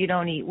 oh, well, you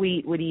don't eat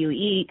wheat, what do you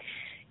eat?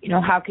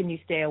 How can you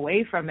stay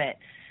away from it?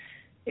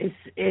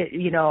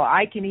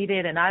 I can eat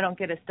it and I don't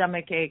get a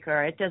stomach ache,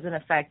 or it doesn't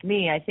affect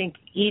me. I think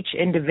each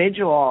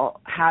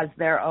individual has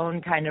their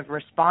own kind of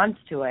response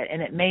to it,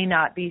 and it may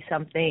not be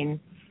something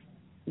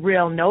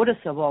real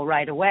noticeable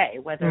right away,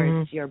 whether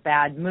it's your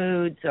bad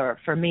moods, or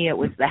for me it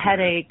was the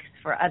headaches.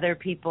 For other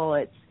people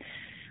it's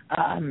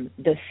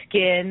the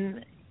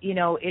skin,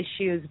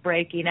 issues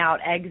breaking out,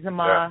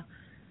 eczema,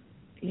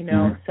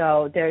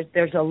 so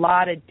there's a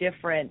lot of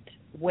different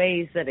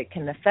ways that it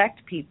can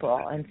affect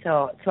people, and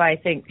so I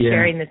think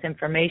sharing this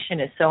information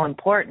is so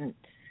important.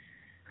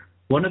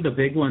 One of the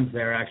big ones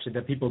there, actually,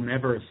 that people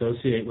never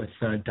associate with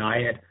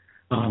diet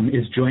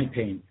is joint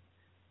pain.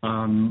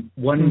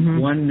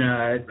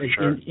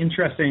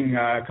 Interesting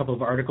couple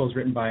of articles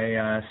written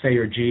by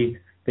Sayer G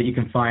that you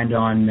can find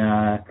on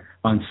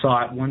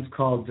SOT. One's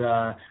called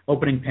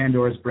 "Opening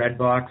Pandora's Bread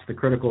Box: The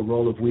Critical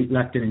Role of Wheat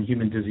Lectin in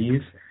Human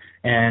Disease,"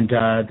 and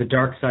 "The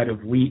Dark Side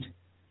of Wheat: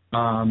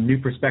 New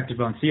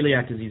Perspective on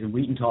Celiac Disease and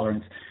Wheat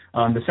Intolerance."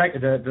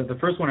 The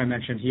first one I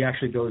mentioned, he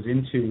actually goes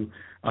into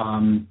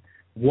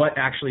what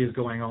actually is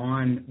going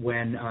on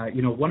when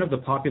one of the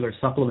popular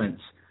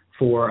supplements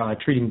for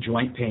treating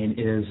joint pain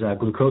is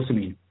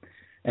glucosamine.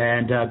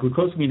 And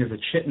glucosamine is a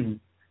chitin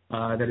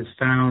that is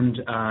found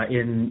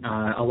in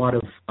a lot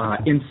of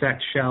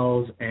insect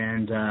shells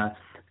and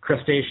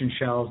crustacean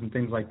shells and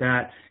things like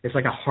that. It's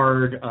like a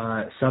hard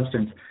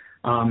substance.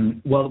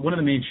 Well, one of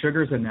the main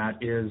sugars in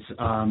that is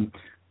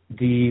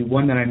the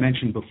one that I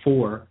mentioned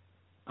before,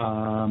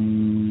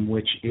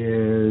 which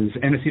is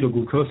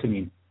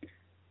N-acetylglucosamine.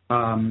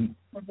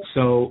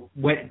 So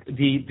what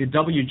the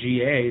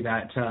WGA,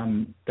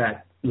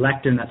 that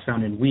lectin that's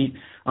found in wheat,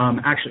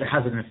 actually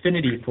has an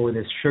affinity for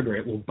this sugar.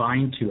 It will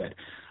bind to it.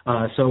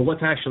 So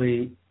what's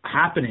actually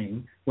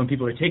happening when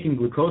people are taking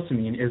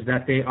glucosamine is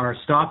that they are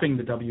stopping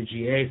the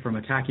WGA from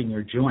attacking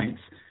their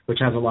joints, which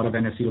has a lot of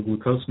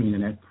N-acetylglucosamine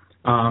in it.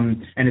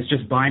 And it's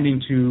just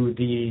binding to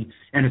the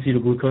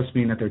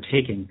N-acetylglucosamine that they're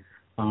taking,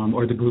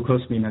 or the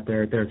glucosamine that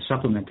they're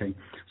supplementing.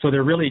 So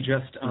they're really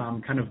just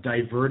kind of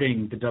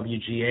diverting the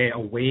WGA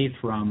away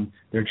from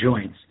their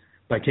joints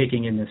by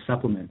taking in this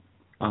supplement.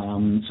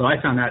 So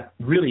I found that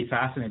really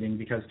fascinating,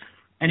 because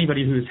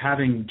anybody who's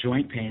having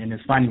joint pain and is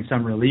finding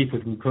some relief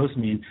with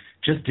glucosamine,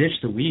 just ditch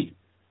the wheat.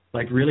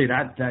 Like really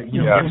get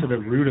to the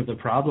root of the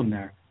problem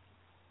there.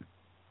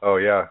 Oh,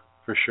 yeah,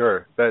 for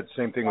sure. That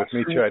same thing with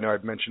me, too. I know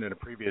I've mentioned in a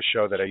previous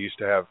show that I used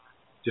to have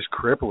just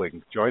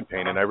crippling joint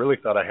pain, and I really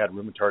thought I had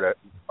rheumatoid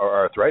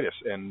arthritis,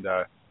 and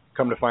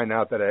come to find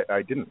out that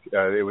I didn't.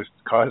 It was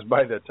caused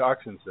by the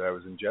toxins that I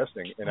was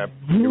ingesting, and it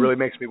really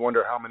makes me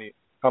wonder how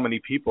many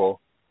people,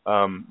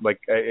 I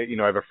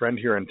have a friend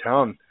here in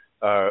town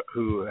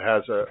who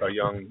has a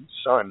young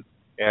son,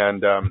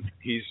 and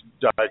he's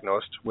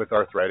diagnosed with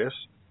arthritis,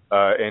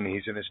 and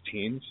he's in his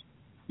teens,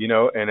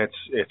 and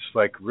it's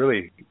like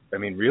really,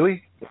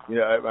 really?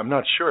 Yeah, I'm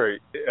not sure,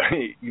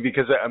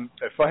 because I'm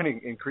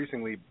finding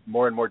increasingly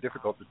more and more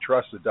difficult to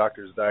trust the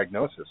doctor's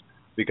diagnosis,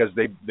 because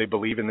they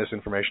believe in this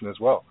information as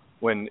well.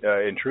 When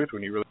in truth,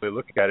 when you really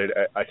look at it,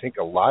 I think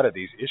a lot of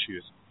these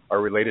issues are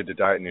related to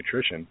diet and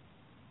nutrition.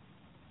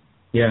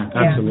 Yeah,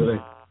 absolutely.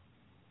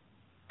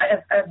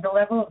 At the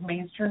level of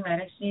mainstream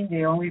medicine,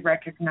 they only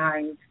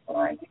recognize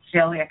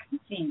celiac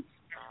disease.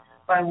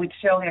 But with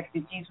celiac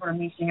disease, we're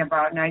missing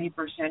about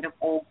 90% of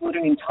all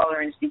gluten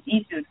intolerance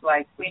diseases.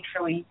 Like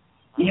literally,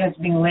 it has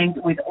been linked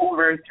with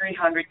over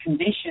 300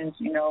 conditions,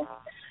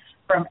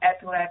 from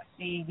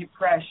epilepsy,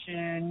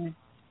 depression,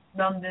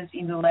 numbness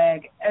in the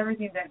leg,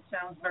 everything that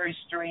sounds very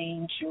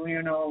strange,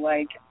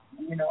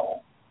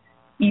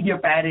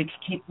 idiopathic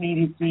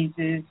kidney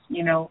diseases,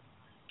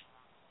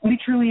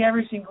 literally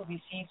every single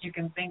disease you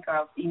can think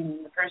of,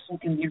 even the person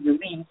can be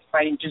relieved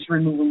by just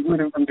removing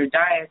gluten from their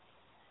diet.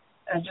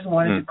 I just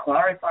wanted to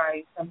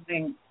clarify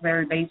something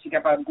very basic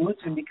about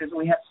gluten, because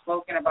we have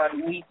spoken about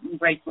wheat in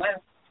great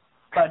length,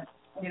 but,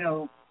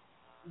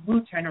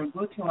 gluten or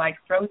gluten-like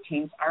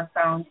proteins are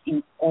found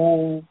in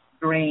all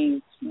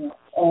grains,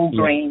 all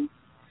grains.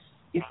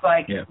 It's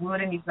like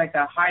gluten is like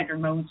a hydro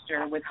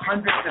monster with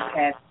hundreds of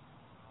heads,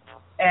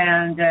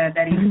 and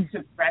that is a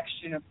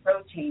subtraction of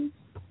proteins.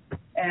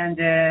 And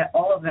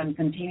all of them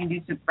contain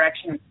this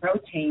subtraction of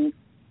proteins,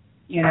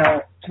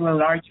 to a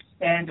large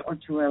extent or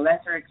to a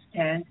lesser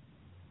extent.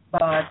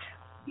 But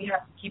you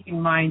have to keep in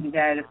mind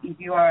that if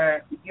you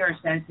are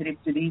sensitive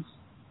to these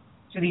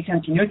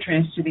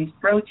antinutrients, to these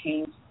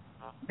proteins,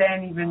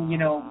 then even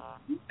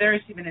there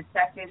is even a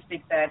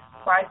statistic that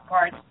 5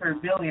 parts per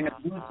billion of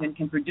gluten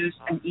can produce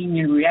an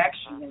immune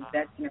reaction, and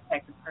that can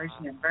affect the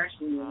person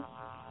adversely.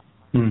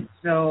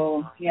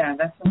 So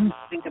that's something to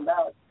think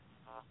about.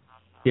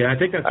 Yeah, I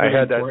think that's really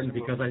important,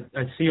 because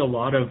I see a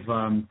lot of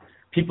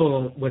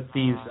people with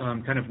these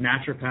kind of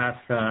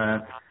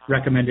naturopath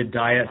recommended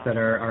diets that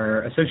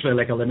are essentially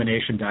like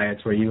elimination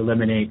diets, where you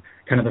eliminate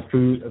kind of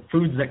the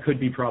foods that could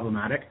be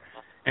problematic.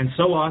 And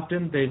so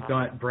often they've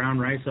got brown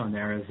rice on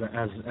there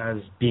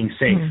as being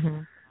safe.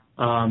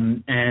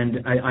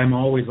 And I'm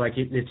always like,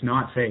 it's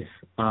not safe.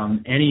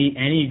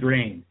 Any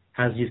grain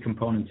has these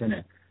components in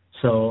it.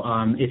 So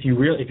if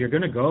you're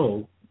going to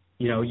go,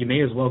 you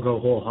may as well go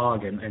whole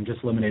hog and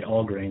just eliminate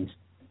all grains.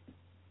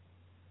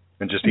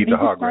 And just eat the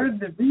hog, right?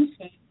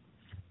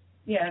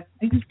 Yes,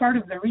 this is part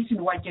of the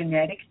reason why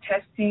genetic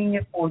testing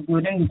for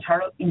gluten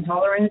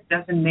intolerance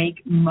doesn't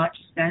make much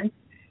sense.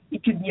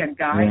 It could be a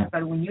guide,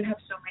 but when you have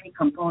so many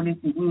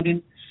components in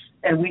gluten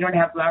that we don't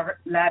have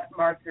lab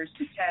markers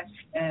to test,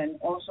 and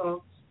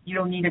also you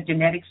don't need a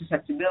genetic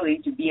susceptibility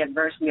to be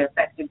adversely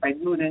affected by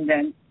gluten,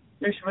 then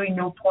there's really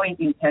no point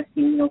in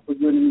testing, for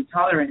gluten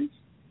intolerance.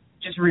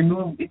 Just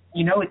remove it.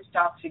 It's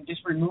toxic.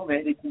 Just remove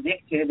it. It's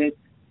addictive. It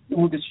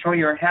will destroy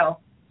your health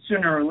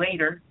sooner or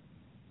later,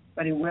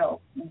 but it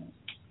will.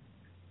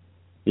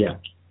 Yeah.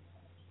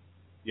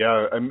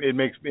 Yeah, it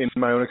makes, in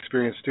my own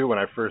experience too, when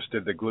I first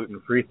did the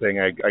gluten-free thing,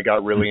 I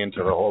got really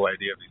into the whole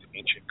idea of these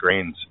ancient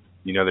grains.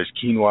 There's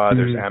quinoa,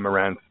 there's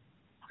amaranth,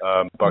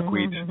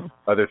 buckwheat,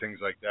 other things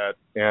like that.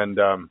 And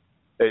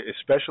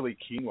especially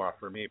quinoa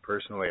for me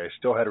personally, I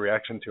still had a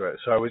reaction to it.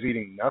 So I was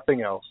eating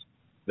nothing else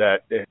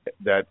that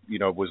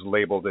was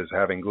labeled as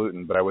having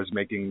gluten, but I was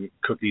making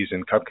cookies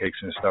and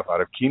cupcakes and stuff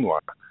out of quinoa.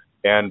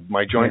 And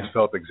my joints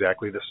felt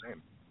exactly the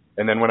same.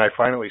 And then when I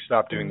finally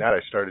stopped doing that, I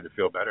started to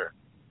feel better.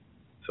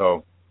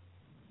 So,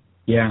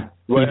 yeah,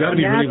 you got to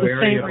be really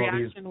wary of all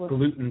these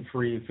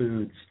gluten-free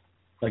foods.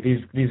 Like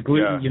these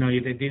gluten,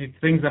 these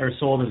things that are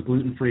sold as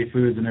gluten-free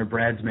foods, and their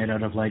bread's made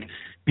out of like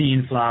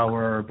bean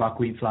flour or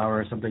buckwheat flour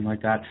or something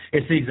like that.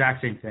 It's the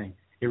exact same thing.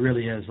 It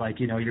really is. Like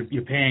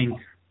you're paying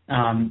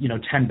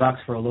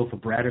 $10 for a loaf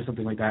of bread or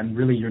something like that, and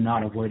really you're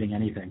not avoiding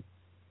anything.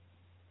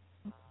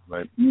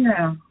 Right.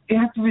 Yeah, you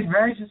have to be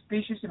very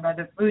suspicious about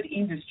the food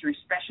industry,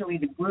 especially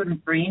the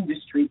gluten-free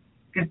industry,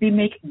 because they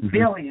make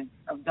billions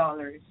of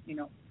dollars,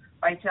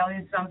 by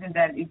selling something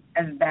that is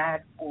as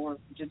bad or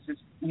just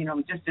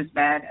as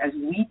bad as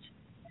wheat,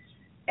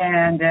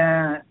 and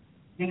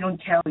they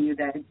don't tell you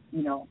that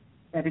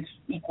that it's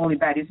equally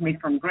bad. It's made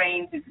from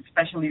grains. It's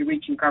especially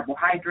rich in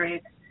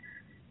carbohydrates.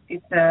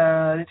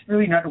 It's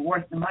really not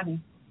worth the money.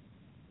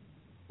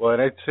 Well,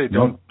 and I'd say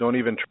don't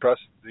even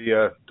trust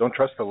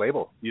the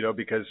label,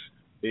 because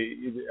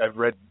I've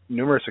read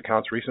numerous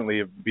accounts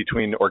recently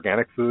between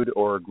organic food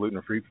or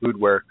gluten-free food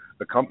where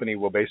the company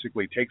will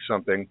basically take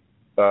something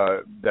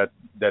that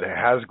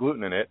has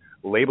gluten in it,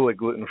 label it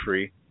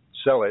gluten-free,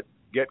 sell it,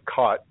 get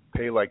caught,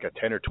 pay like a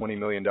 $10 or $20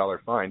 million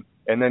fine,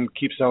 and then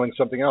keep selling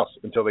something else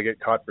until they get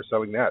caught for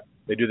selling that.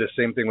 They do the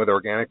same thing with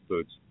organic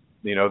foods.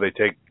 They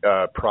take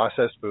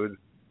processed food,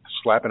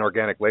 slap an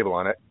organic label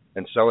on it,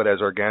 and sell it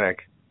as organic.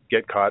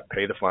 Get caught,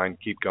 pay the fine,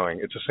 keep going.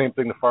 It's the same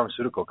thing the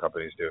pharmaceutical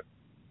companies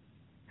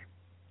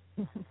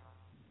do.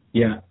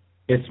 Yeah,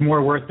 it's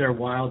more worth their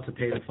while to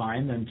pay the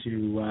fine than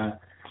to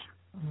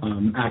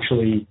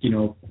actually,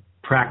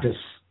 practice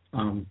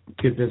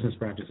good business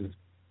practices.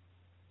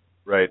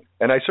 Right.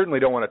 And I certainly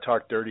don't want to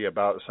talk dirty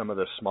about some of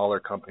the smaller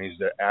companies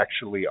that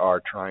actually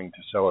are trying to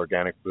sell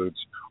organic foods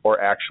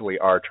or actually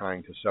are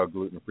trying to sell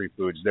gluten-free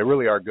foods. There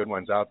really are good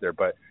ones out there,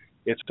 but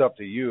it's up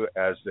to you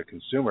as the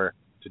consumer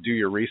to do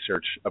your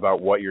research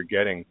about what you're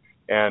getting.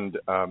 And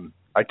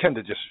I tend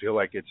to just feel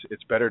like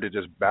it's better to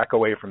just back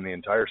away from the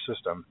entire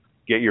system,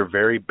 get your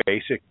very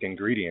basic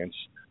ingredients,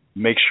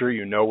 make sure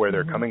you know where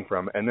they're coming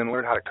from, and then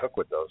learn how to cook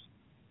with those.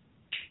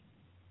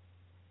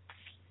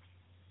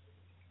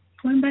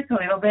 Going back a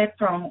little bit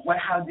from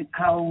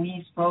how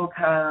we spoke,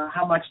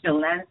 how much the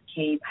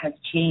landscape has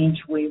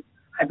changed with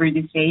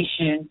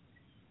hybridization.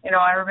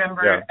 I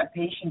remember a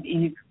patient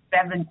in his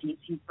 70s.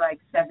 He's like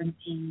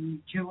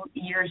 72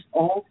 years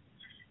old.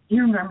 He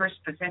remembers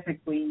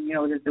specifically,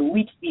 that the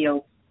wheat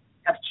fields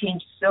have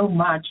changed so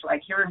much.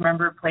 Like he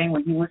remember playing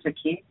when he was a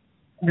kid,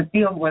 and the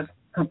field was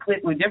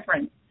completely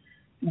different.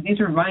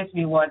 This reminds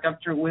me what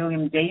Dr.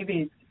 William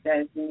Davis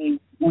says in his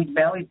Wheat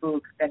Belly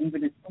book, that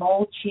even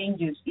small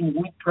changes in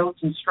wheat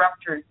protein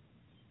structure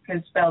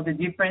can spell the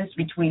difference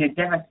between a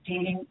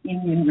devastating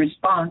immune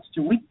response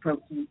to wheat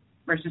protein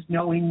versus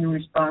no immune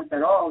response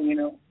at all,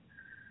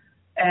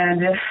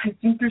 And it's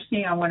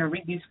interesting. I want to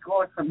read this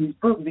quote from his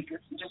book because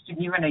just to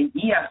give an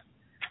idea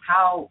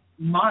how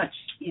much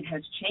it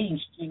has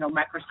changed,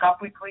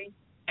 microscopically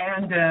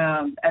and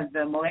at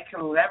the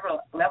molecular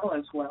level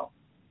as well.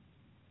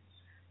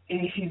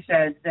 He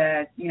says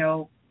that,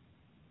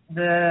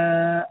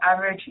 the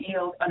average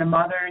yield on a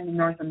modern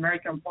North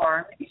American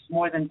farm is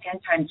more than 10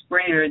 times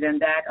greater than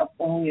that of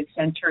only a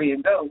century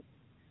ago.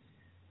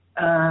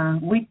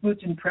 Wheat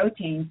gluten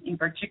proteins in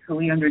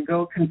particular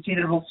undergo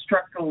considerable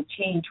structural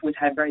change with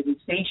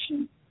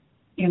hybridization.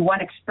 In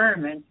one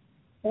experiment,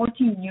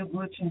 14 new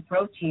gluten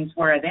proteins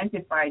were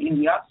identified in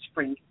the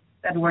offspring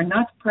that were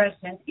not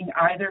present in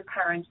either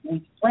parent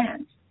wheat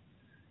plant.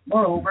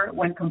 Moreover,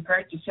 when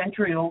compared to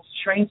century-old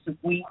strains of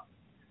wheat,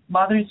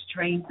 modern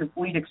strains of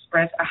wheat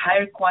express a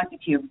higher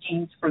quantity of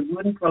genes for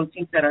gluten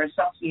proteins that are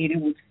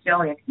associated with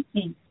celiac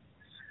disease.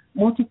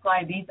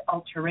 Multiply these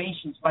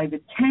alterations by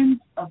the tens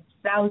of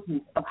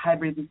thousands of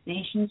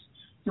hybridizations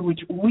to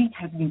which wheat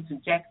has been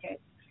subjected,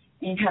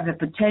 it has a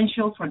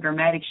potential for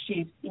dramatic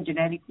shifts in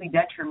genetically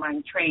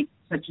determined traits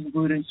such as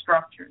gluten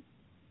structure.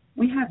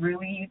 We have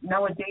really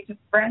nowadays a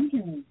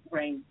Franken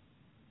grain.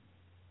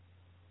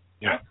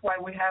 Yeah. That's why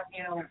we have,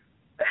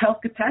 a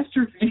health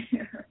catastrophe.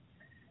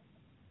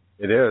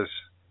 It is.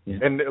 Yeah.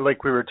 And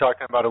like we were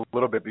talking about a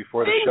little bit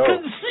before the show.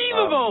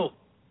 Inconceivable!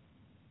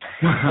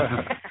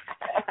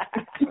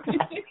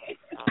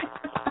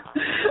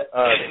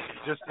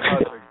 Just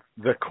about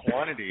the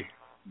quantity,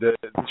 the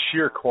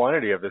sheer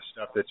quantity of this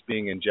stuff that's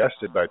being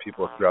ingested by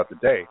people throughout the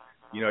day.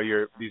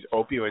 These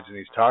opioids and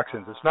these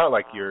toxins, it's not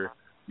like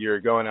you're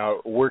going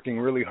out working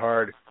really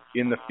hard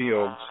in the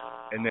fields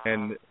and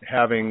then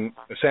having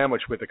a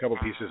sandwich with a couple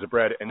pieces of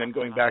bread and then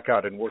going back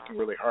out and working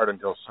really hard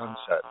until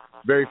sunset.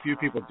 Very few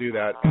people do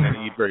that and then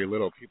eat very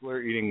little. People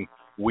are eating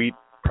wheat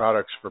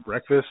products for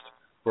breakfast,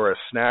 for a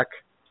snack,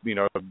 the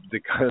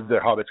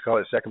hobbits call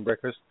it second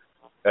breakfast,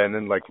 and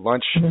then like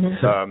lunch,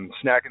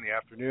 snack in the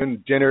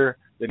afternoon, dinner,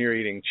 then you're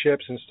eating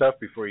chips and stuff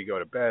before you go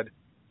to bed,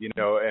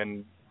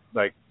 and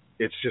like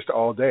it's just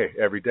all day,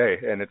 every day.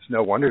 And it's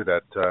no wonder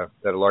that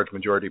a large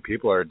majority of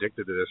people are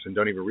addicted to this and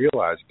don't even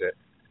realize it.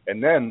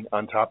 And then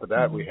on top of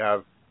that, we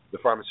have the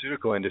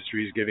pharmaceutical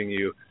industries giving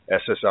you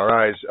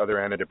SSRIs, other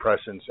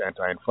antidepressants,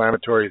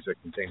 anti-inflammatories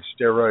that contain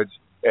steroids.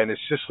 And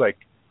it's just like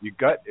your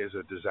gut is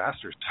a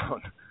disaster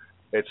zone.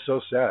 It's so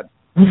sad.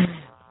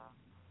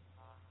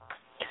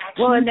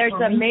 Well, and there's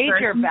a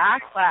major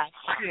backlash,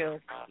 too.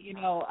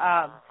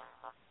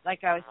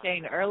 Like I was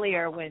saying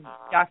earlier, when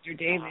Dr.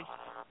 Davis,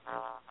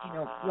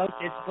 wrote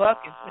this book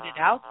and put it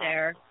out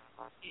there,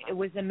 it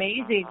was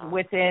amazing.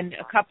 Within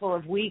a couple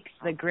of weeks,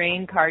 the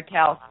grain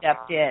cartel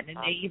stepped in, and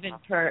they even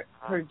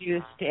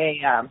produced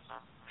a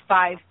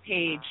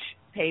 5-page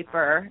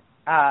paper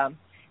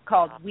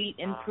called Wheat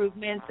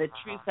Improvement, The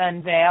Truth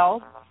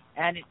Unveiled,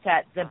 and it's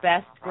at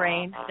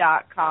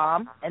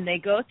thebestgrains.com. And they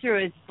go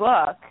through his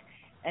book,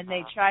 and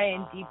they try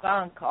and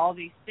debunk all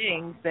these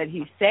things that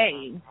he's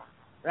saying,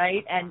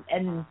 right? And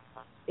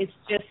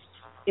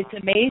it's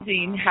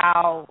amazing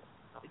how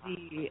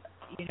the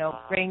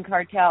grain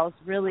cartels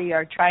really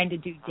are trying to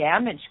do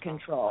damage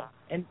control.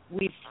 And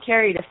we've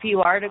carried a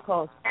few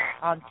articles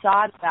on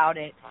SOD about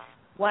it.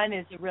 One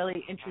is a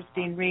really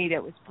interesting read.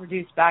 It was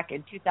produced back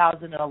in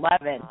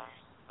 2011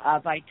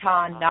 by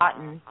Ton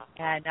Naughton,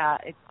 and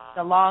it's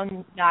The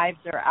Long Knives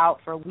Are Out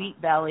for Wheat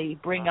Belly,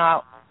 Bring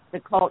Out the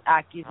Cult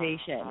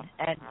Accusation.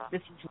 And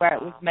this is where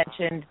it was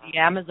mentioned, the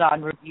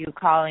Amazon review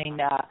calling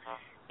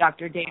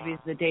Dr. Davies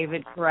the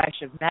David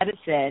Koresh of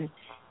medicine.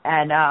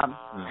 And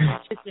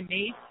it's just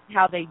amazing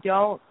how they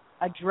don't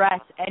address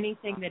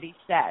anything that he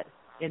said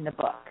in the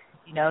book.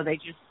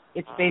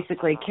 It's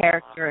basically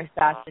character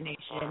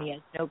assassination. He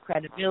has no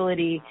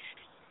credibility.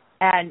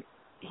 And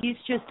he's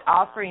just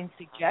offering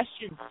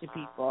suggestions to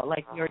people,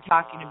 like we were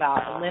talking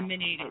about,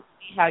 eliminate it,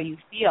 see how you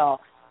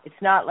feel.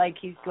 It's not like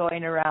he's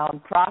going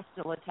around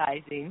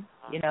proselytizing,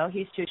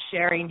 he's just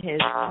sharing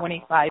his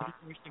 25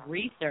 years of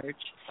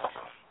research.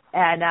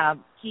 And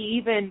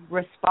he even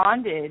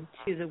responded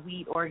to the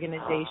wheat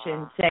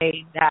organization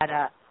saying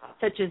that,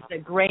 such as the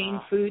Grain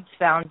Foods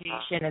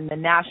Foundation and the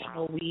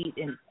National Wheat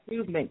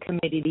Improvement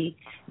Committee,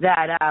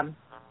 that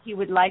he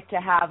would like to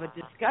have a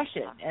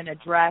discussion and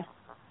address,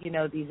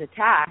 these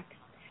attacks.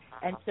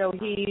 And so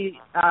he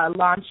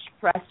launched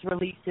press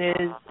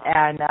releases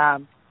and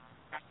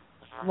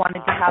wanted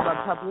to have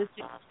a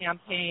publicity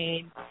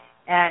campaign.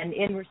 And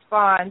in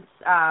response,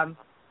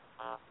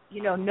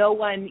 no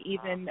one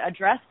even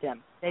addressed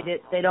him.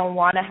 They don't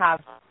want to have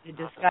the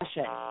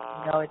discussion.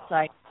 It's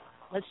like,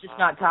 let's just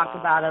not talk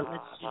about it.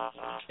 Let's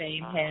just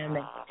shame him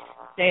and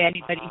say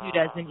anybody who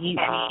doesn't eat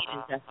meat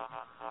is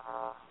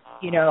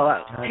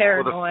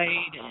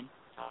paranoid and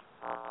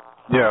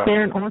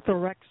they're an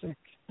orthorexic.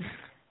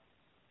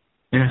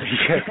 Yeah,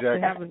 exactly. They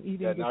have an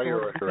eating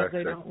disorder because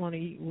they don't want to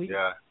eat wheat.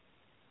 Yeah.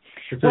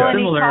 It's a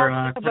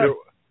similar.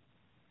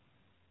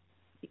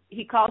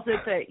 He calls it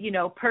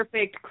the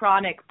perfect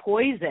chronic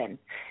poison.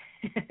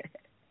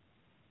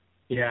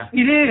 Yeah,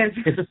 it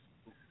is.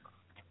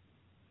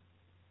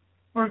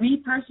 For me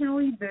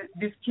personally,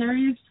 the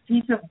scariest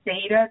piece of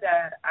data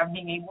that I've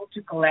been able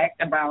to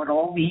collect about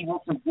all the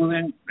evils of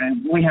gluten,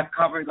 and we have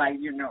covered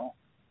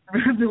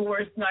the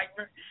worst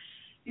nightmare,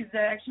 is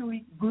that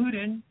actually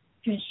gluten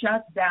can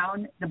shut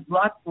down the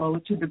blood flow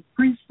to the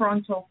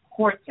prefrontal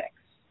cortex,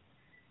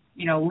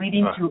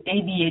 leading to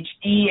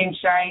ADHD,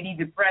 anxiety,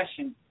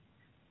 depression.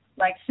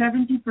 Like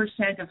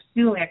 70% of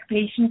celiac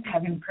patients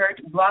have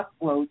impaired blood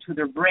flow to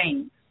their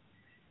brains.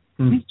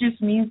 This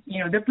just means,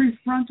 the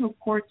prefrontal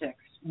cortex,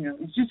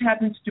 it just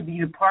happens to be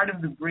the part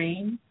of the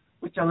brain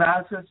which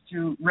allows us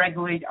to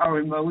regulate our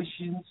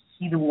emotions,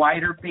 see the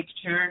wider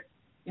picture,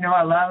 it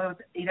allows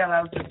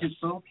us to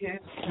focus,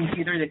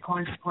 consider the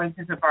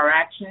consequences of our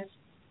actions.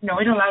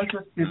 It allows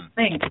us to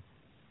think.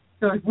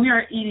 So if we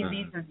are eating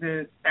these as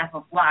the staff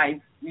of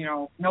life,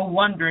 no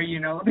wonder,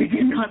 they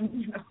cannot,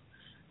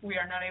 we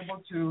are not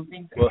able to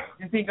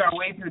think our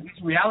way through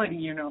this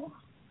reality,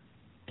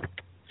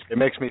 It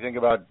makes me think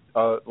about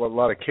a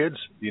lot of kids,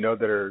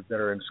 that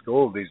are in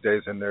school these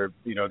days, and they're,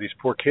 these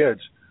poor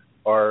kids,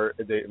 are,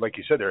 they, like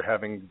you said, they're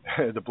having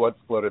the blood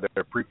flow to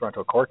their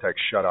prefrontal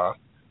cortex shut off,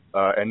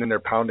 and then they're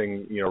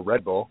pounding,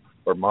 Red Bull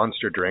or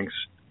Monster drinks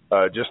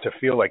just to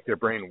feel like their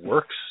brain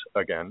works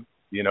again,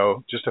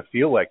 just to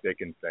feel like they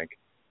can think,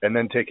 and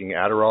then taking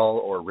Adderall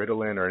or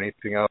Ritalin or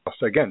anything else,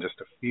 again, just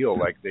to feel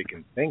like they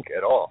can think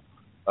at all.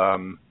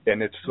 And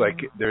it's like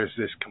there's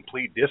this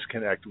complete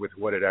disconnect with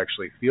what it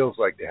actually feels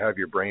like to have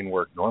your brain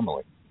work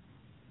normally.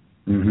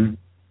 Mm-hmm.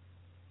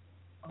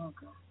 Oh,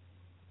 God.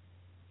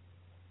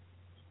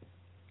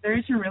 There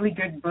is a really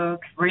good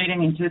book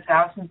written in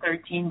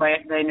 2013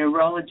 by the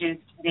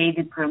neurologist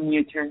David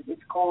Perlmutter.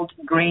 It's called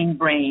Grain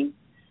Brain,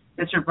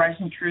 The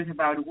Surprising Truth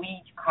About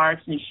Wheat,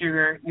 Carbs, and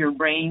Sugar, Your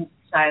Brain's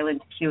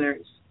Silent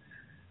Killers.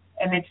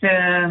 And it's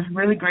a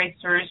really great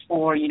source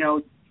for,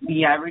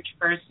 the average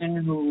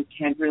person who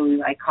can't really,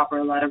 cover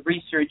a lot of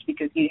research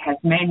because it has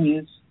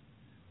menus.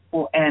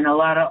 And a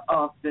lot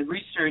of the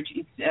research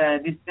is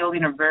distilled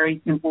in a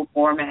very simple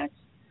format.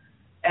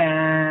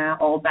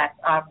 All backed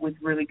up with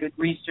really good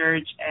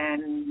research,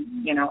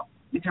 and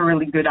it's a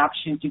really good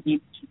option to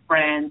give to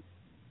friends,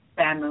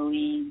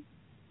 family,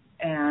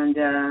 and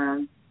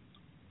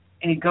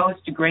it goes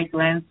to great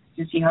lengths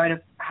to see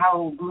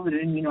how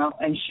gluten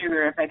and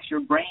sugar affects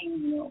your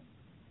brain.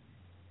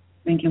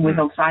 Thinking with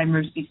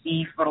Alzheimer's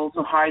disease, but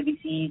also heart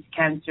disease,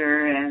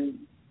 cancer, and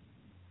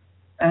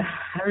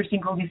every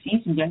single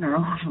disease in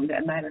general, for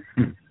that matter.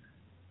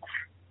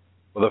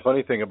 Well, the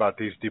funny thing about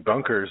these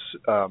debunkers.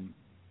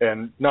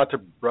 And not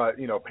to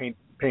paint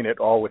it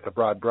all with a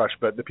broad brush,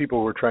 but the people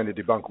who are trying to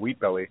debunk Wheat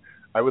Belly,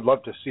 I would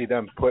love to see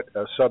them put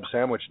a sub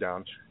sandwich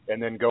down and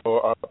then go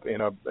up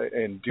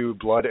and do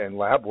blood and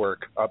lab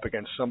work up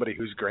against somebody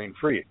who's grain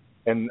free.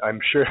 And I'm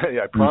sure,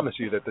 I promise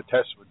you that the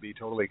test would be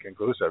totally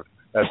conclusive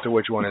as to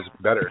which one is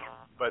better.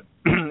 But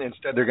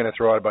instead, they're going to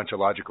throw out a bunch of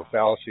logical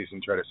fallacies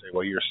and try to say,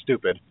 well, you're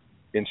stupid,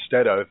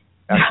 instead of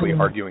actually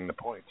arguing the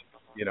point.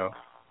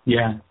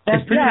 Yeah,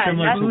 it's pretty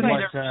similar to what.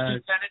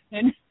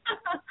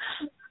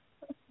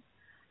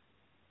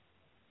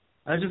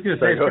 I was just going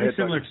to say, it's pretty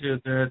similar to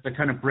the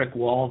kind of brick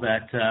wall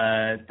that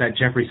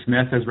Jeffrey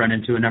Smith has run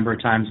into a number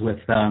of times with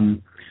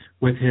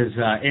his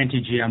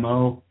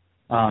anti-GMO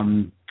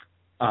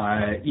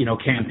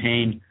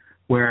campaign,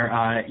 where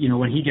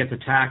when he gets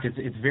attacked,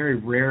 it's very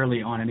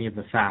rarely on any of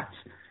the facts.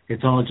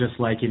 It's all just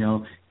like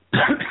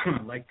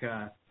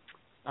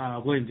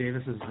William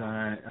Davis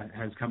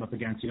has come up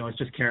against. It's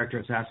just character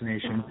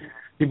assassination.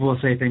 People will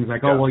say things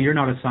like, "Oh, well, you're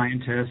not a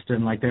scientist,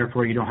 and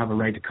therefore you don't have a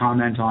right to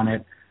comment on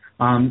it."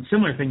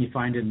 Similar thing you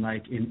find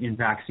in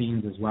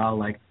vaccines as well,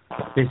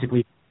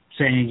 basically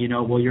saying,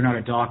 well, you're not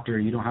a doctor,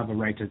 you don't have a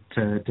right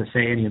to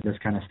say any of this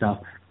kind of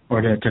stuff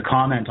or to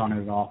comment on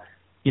it at all.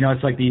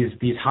 It's like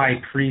these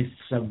high priests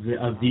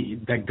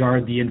that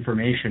guard the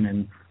information,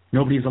 and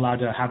nobody's allowed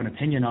to have an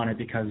opinion on it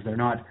because they're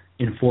not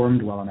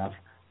informed well enough,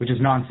 which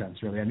is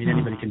nonsense, really. I mean,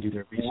 anybody can do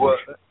their research. Well,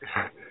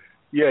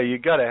 yeah, you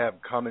got to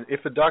have common.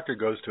 If a doctor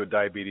goes to a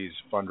diabetes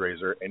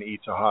fundraiser and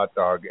eats a hot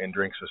dog and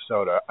drinks a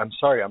soda, I'm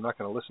sorry, I'm not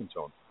going to listen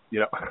to him.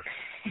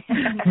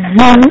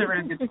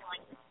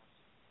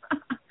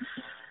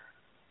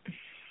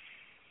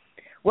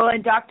 Well,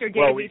 and Dr.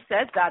 Davies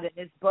says that in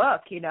his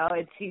book.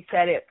 He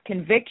said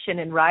conviction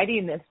in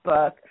writing this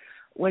book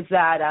was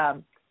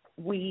that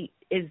wheat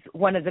is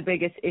one of the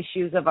biggest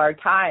issues of our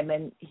time,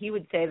 and he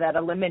would say that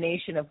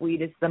elimination of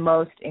wheat is the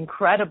most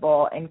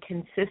incredible and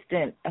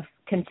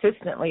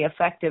consistently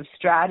effective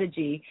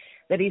strategy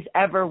that he's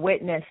ever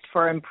witnessed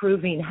for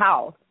improving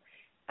health,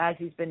 as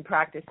he's been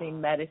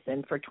practicing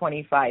medicine for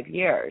 25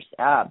 years.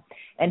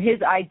 And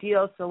his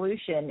ideal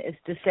solution is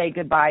to say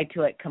goodbye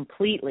to it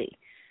completely.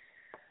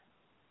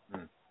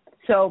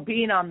 So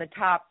being on the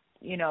top,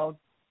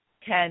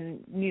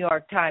 10 New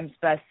York Times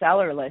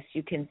bestseller list,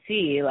 you can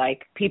see,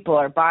 people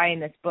are buying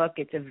this book.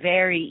 It's a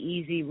very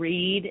easy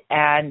read,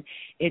 and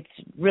it's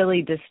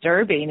really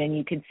disturbing. And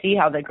you can see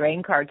how the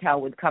grain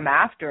cartel would come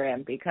after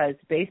him, because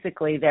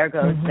basically there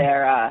goes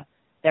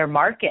their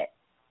market.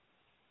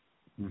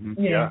 Mm-hmm.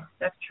 Yeah,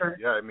 that's true.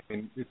 Yeah, I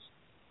mean,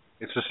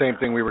 it's the same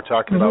thing we were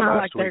talking about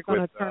last week. It's not like they're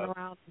going to turn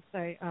around and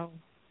say, "Oh,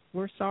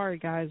 we're sorry,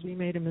 guys, we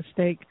made a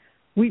mistake.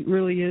 Wheat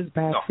really is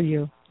bad for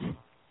you."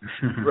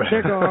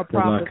 There go our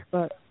profits,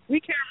 but we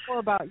care more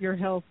about your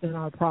health than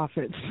our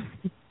profits.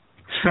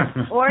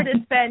 Or to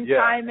spend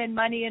time and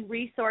money and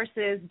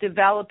resources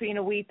developing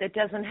a wheat that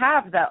doesn't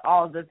have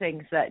all the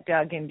things that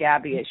Doug and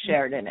Gabby has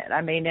shared in it.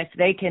 I mean, if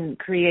they can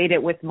create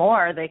it with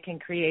more, they can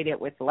create it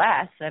with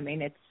less. I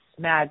mean, it's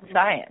mad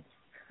science.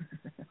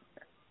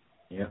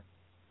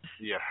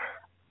 Yeah.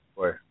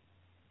 Boy.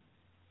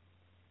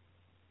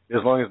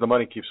 As long as the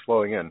money keeps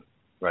flowing in,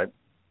 right?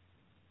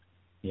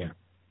 Yeah.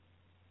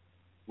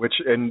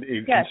 And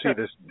you can see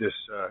this it's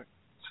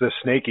the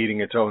snake eating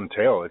its own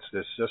tail. It's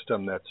this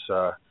system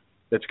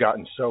that's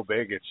gotten so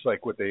big. It's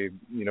like what they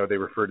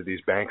refer to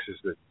these banks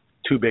as the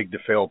too big to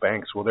fail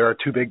banks. Well, there are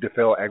too big to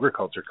fail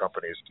agriculture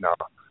companies now,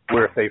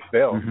 where if they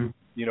fail,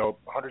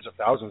 hundreds of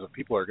thousands of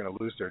people are going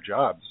to lose their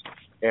jobs.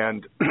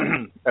 And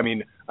I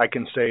mean, I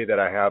can say that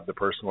I have the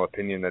personal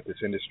opinion that this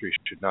industry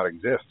should not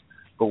exist,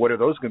 But what are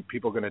those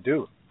people going to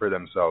do for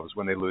themselves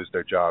when they lose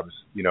their jobs?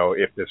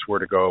 If this were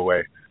to go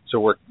away. So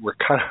we're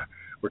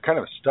kind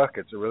of stuck.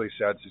 It's a really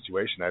sad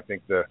situation. I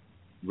think the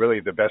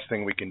best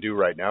thing we can do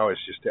right now is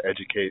just to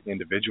educate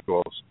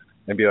individuals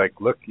and be like,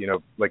 look,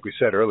 like we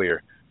said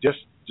earlier, just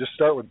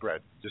start with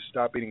bread. Just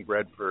stop eating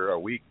bread for a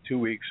week, 2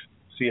 weeks,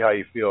 see how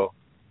you feel,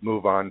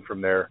 move on from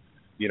there,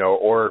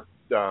 or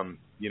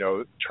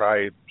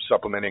try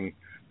supplementing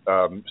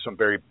some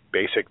very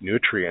basic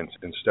nutrients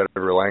instead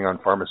of relying on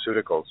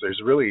pharmaceuticals.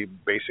 There's really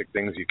basic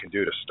things you can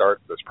do to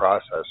start this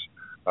process.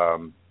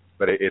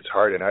 But it's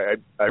hard, and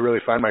I really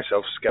find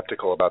myself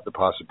skeptical about the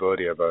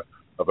possibility of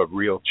a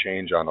real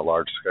change on a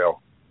large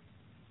scale.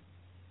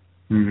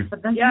 Mm-hmm.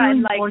 But that's really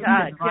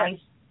important advice.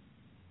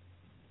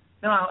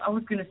 No, I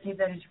was going to say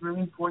that it's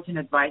really important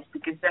advice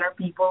because there are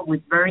people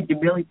with very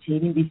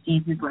debilitating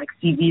diseases like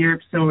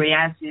severe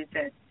psoriasis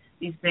that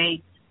they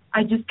say,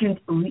 I just can't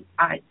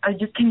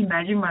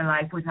imagine my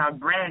life without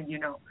bread,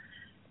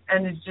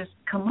 And it's just,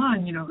 come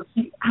on,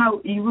 see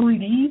how evil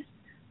it is.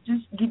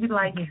 Just give it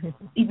like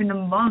even a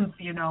month,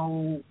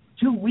 2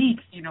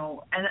 weeks,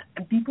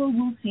 and people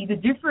will see the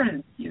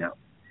difference,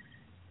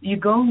 You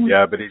go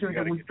through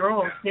the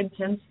withdrawal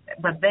symptoms,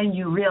 but then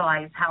you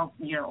realize how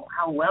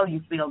well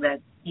you feel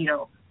that,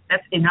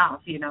 that's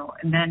enough,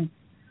 and then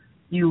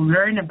you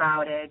learn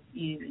about it.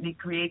 It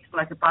creates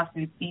like a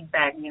positive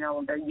feedback,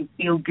 that you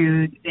feel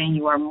good, and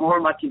you are more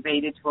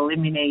motivated to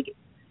eliminate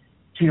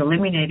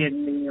it,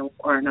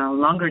 or on a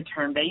longer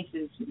term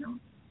basis,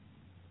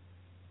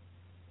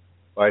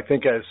 Well, I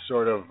think as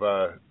sort of,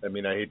 I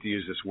hate to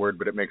use this word,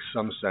 but it makes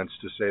some sense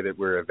to say that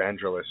we're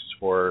evangelists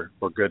for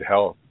good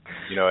health,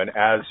 and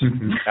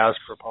as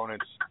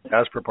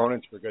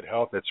proponents for good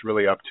health, it's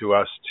really up to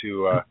us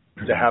to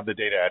have the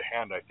data at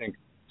hand. I think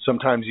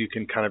sometimes you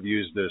can kind of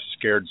use the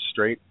scared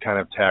straight kind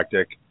of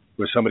tactic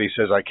where somebody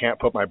says, I can't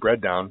put my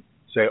bread down.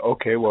 Say,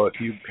 okay, well, if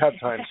you have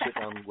time, sit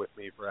down with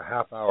me for a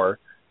half hour,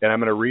 and I'm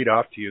going to read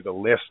off to you the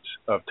list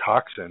of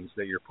toxins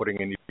that you're putting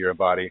into your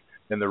body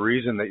and the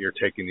reason that you're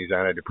taking these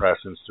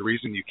antidepressants, the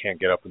reason you can't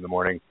get up in the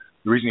morning,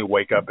 the reason you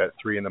wake up at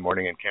 3 a.m.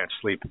 and can't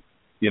sleep.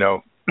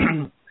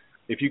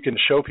 If you can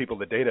show people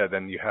the data,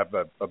 then you have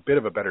a bit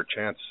of a better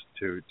chance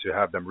to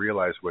have them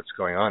realize what's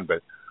going on.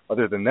 But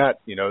other than that,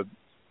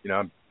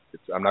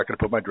 I'm not going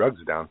to put my drugs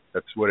down.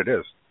 That's what it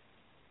is.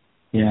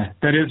 Yeah,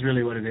 that is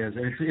really what it is.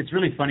 It's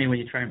really funny when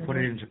you try and put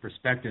it into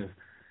perspective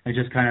and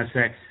just kind of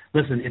say,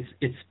 listen,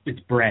 it's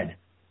bread.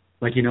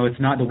 Like, it's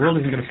not, the world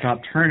isn't going to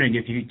stop turning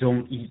if you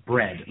don't eat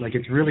bread. Like,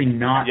 it's really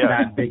not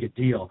that big a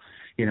deal.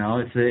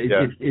 It's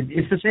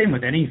the same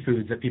with any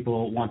foods that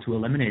people want to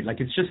eliminate.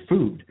 Like, it's just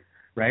food,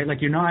 right?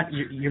 Like, you're not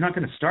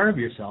going to starve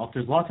yourself.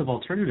 There's lots of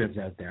alternatives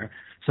out there.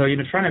 So,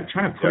 trying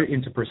to put it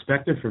into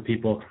perspective for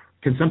people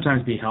can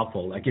sometimes be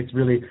helpful. Like, it's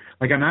really,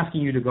 like, I'm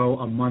asking you to go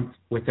a month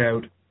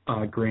without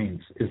grains.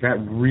 Is that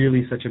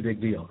really such a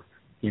big deal?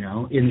 In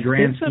the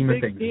grand scheme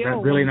of things, is that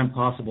really an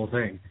impossible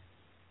thing?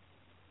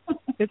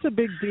 It's a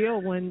big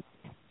deal when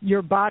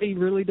your body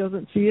really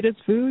doesn't see it as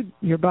food.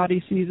 Your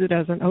body sees it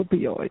as an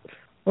opioid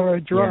or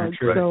a drug.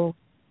 Yeah, so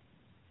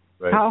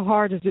how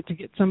hard is it to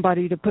get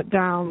somebody to put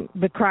down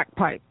the crack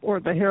pipe or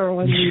the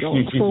heroin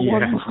needle for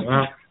 1 month?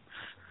 Well,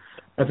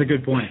 that's a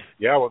good point.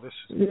 Yeah, well, this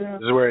is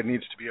where it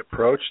needs to be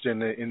approached in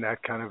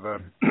that kind of a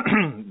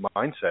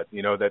mindset,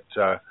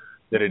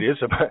 that it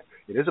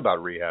is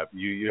about rehab.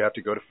 You have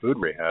to go to food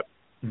rehab.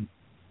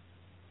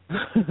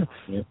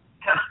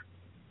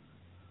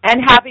 And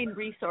having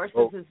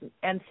resources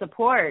and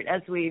support,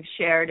 as we've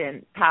shared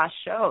in past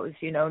shows,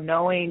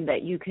 knowing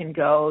that you can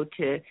go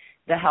to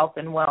the health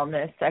and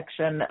wellness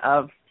section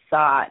of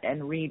SOTT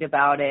and read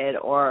about it,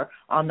 or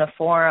on the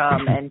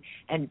forum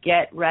and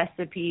get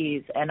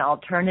recipes and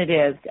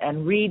alternatives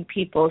and read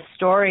people's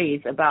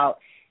stories about,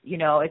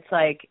 it's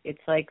like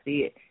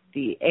the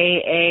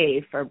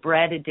AA for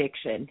bread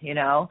addiction,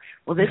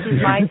 well, this is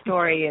my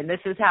story and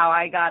this is how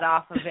I got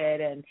off of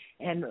it.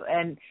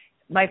 And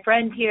my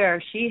friend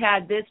here, she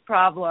had this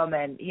problem,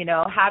 and,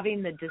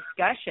 having the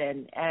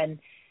discussion and,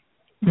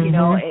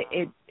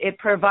 it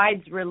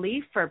provides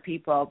relief for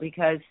people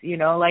because,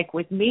 like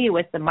with me,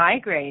 with the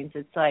migraines,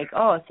 it's like,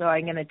 oh, so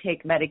I'm going to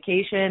take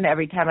medication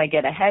every time I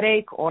get a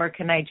headache, or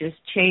can I just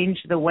change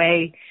the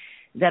way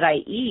that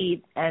I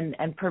eat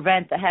and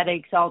prevent the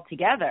headaches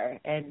altogether?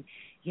 And,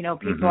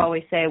 people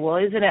always say, well,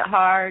 isn't it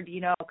hard,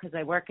 because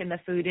I work in the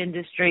food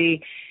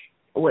industry,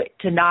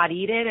 to not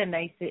eat it?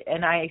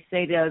 And I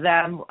say to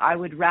them, I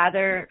would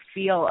rather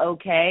feel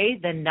okay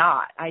than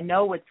not. I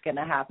know what's going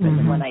to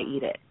happen when I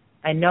eat it.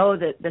 I know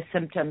that the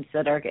symptoms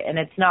and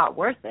it's not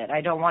worth it.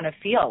 I don't want to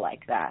feel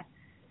like that.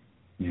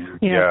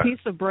 A piece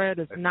of bread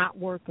is not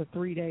worth a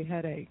 3-day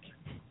headache.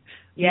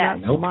 Yeah.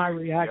 That's my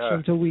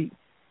reaction to wheat.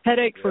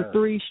 Headache for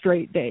 3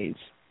 straight days.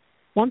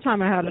 One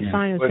time I had a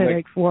sinus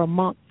headache for a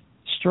month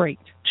straight.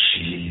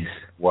 Jeez.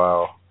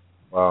 Wow.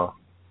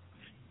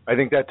 I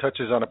think that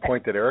touches on a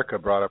point that Erica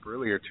brought up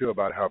earlier, too,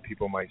 about how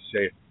people might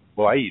say,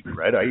 well, I eat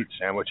bread, I eat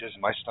sandwiches,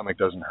 and my stomach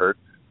doesn't hurt.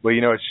 Well,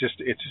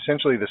 it's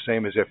essentially the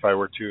same as if I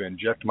were to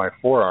inject my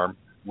forearm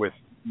with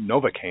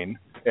Novocaine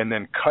and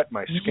then cut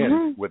my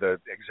skin with an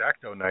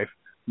X-Acto knife.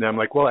 And I'm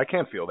like, well, I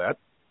can't feel that.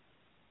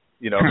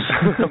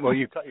 Well,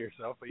 you cut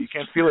yourself, but you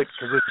can't feel it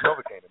because there's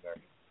Novocaine in there.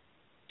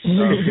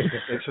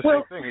 It's the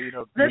same thing.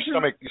 Your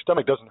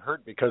stomach doesn't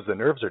hurt because the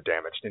nerves are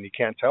damaged and you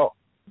can't tell.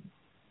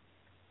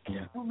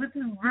 Yeah. Well, this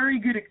is a very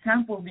good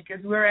example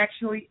because we're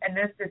actually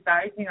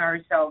anesthetizing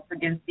ourselves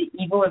against the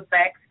evil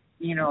effects,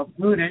 of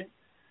gluten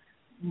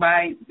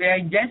by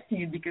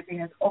digesting it because it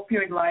has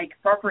opioid-like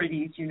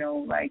properties,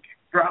 like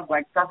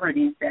drug-like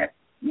properties that,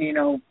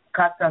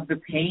 cuts off the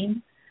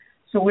pain.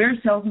 So we're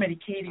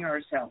self-medicating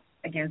ourselves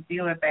against the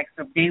ill effects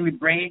of daily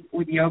bread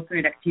with the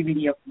opioid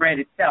activity of bread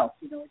itself.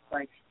 It's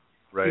like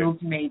the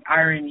ultimate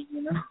irony,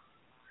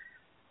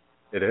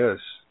 It is,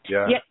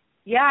 yeah.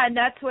 Yeah, and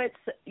that's what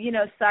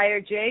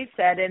Sire J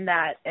said in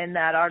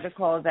that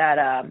article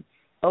that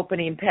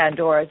opening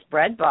Pandora's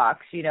bread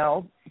box.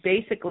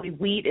 Basically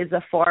wheat is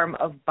a form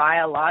of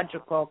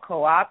biological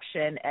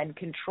co-option and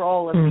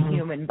control of the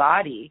human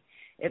body.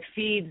 It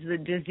feeds the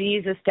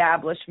disease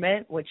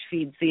establishment, which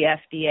feeds the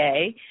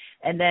FDA,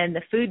 and then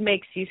the food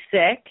makes you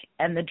sick,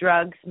 and the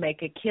drugs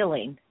make a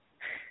killing.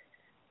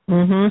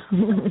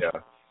 Yeah.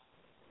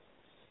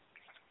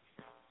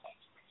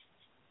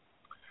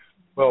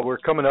 Well, we're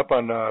coming up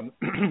on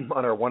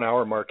on our 1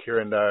 hour mark here,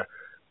 and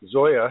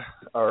Zoya,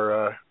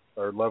 our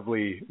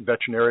lovely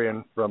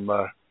veterinarian from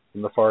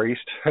the Far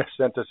East,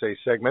 sent us a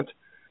segment,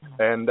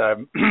 and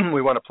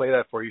we want to play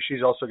that for you.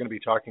 She's also going to be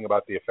talking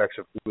about the effects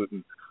of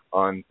gluten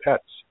on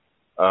pets.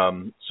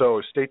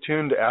 So stay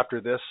tuned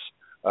after this.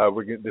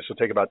 This will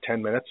take about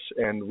 10 minutes,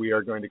 and we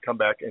are going to come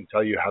back and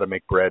tell you how to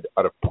make bread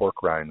out of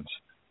pork rinds.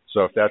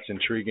 So if that's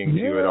intriguing to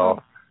you at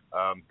all,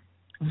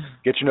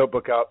 get your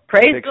notebook out.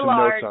 Take some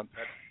Lord. notes on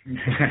pet.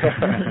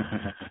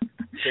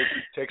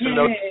 take some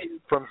notes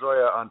from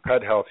Zoya on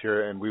pet health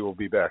here, and we will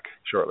be back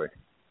shortly.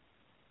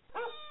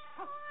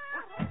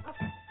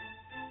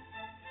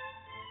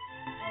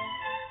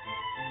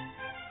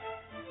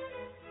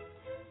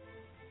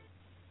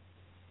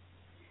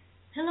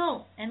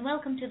 Hello, and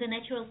welcome to the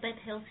Natural Pet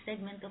Health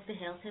segment of the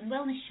Health and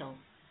Wellness Show.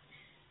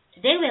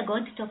 Today we are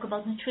going to talk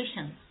about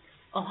nutrition,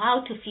 or how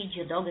to feed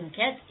your dog and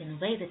cat in a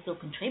way that will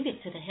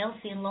contribute to the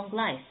healthy and long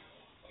life.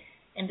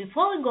 And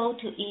before we go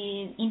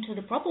into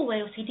the proper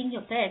way of feeding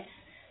your pets,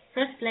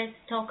 first let's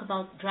talk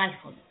about dry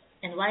food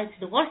and why it's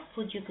the worst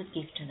food you could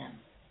give to them.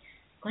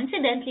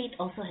 Coincidentally, it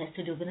also has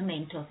to do with the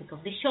main topic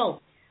of the show.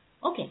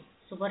 Okay,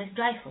 so what is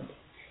dry food?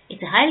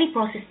 It's a highly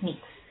processed mix,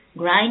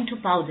 grind to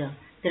powder,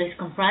 that is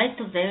comprised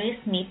of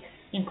various meat,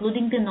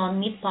 including the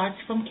non-meat parts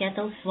from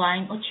cattle,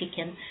 swine, or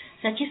chicken,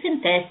 such as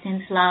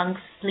intestines, lungs,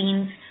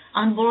 spleens,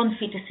 unborn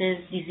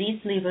fetuses,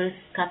 diseased livers,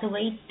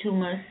 cutaway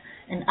tumors,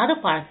 and other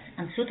parts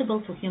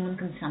unsuitable for human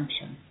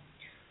consumption.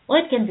 Or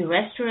it can be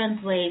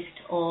restaurant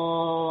waste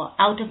or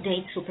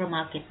out-of-date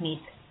supermarket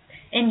meat.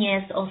 And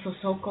yes, also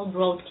so-called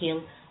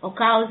roadkill, or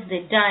cows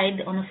that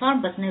died on a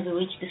farm but never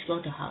reached the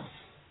slaughterhouse.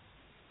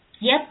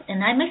 Yep,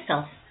 and I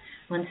myself,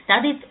 when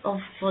studied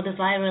for the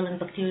viral and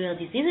bacterial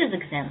diseases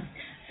exam,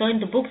 saw in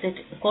the book that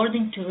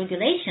according to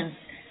regulations,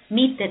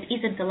 meat that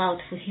isn't allowed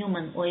for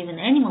human or even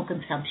animal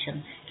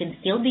consumption can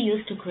still be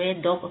used to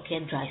create dog or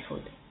cat dry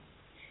food.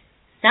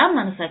 Some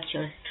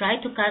manufacturers try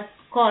to cut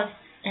costs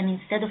and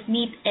instead of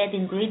meat add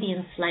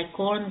ingredients like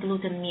corn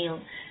gluten meal,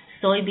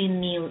 soybean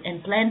meal,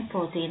 and plant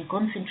protein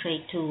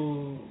concentrate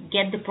to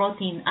get the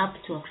protein up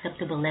to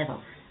acceptable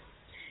levels.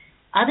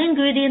 Other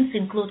ingredients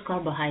include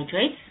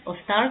carbohydrates or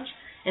starch,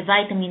 a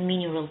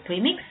vitamin-mineral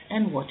premix,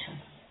 and water.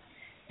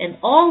 And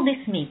all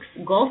this mix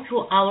goes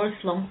through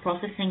hours-long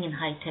processing in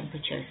high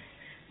temperatures.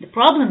 The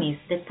problem is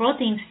that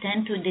proteins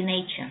tend to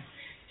denature,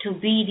 to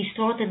be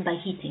distorted by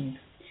heating.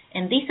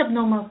 And these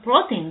abnormal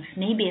proteins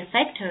may be a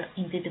factor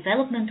in the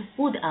development of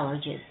food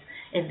allergies,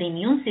 as the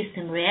immune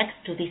system reacts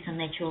to these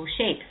unnatural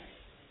shapes.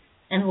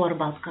 And what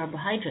about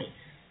carbohydrates?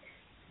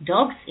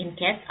 Dogs and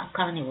cats are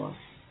carnivores.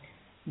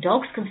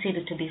 Dogs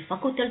considered to be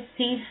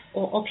facultative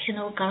or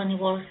optional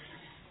carnivores,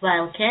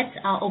 while cats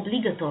are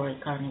obligatory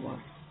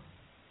carnivores.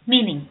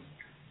 Meaning,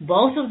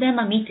 both of them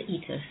are meat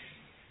eaters.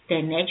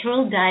 Their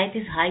natural diet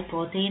is high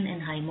protein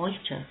and high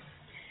moisture.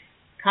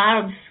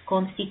 Carbs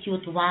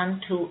constitute 1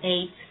 to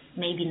 8,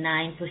 maybe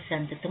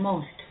 9% at the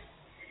most.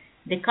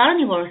 The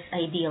carnivore's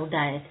ideal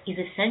diet is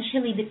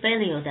essentially the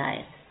paleo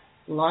diet,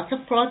 lots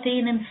of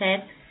protein and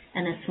fat,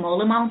 and a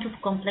small amount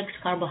of complex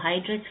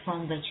carbohydrates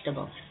from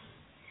vegetables.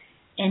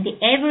 And the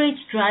average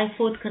dry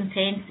food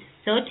contains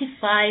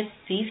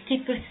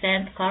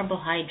 35–50%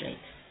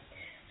 carbohydrates.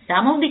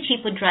 Some of the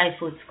cheaper dry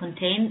foods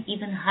contain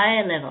even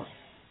higher levels.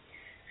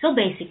 So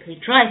basically,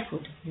 dry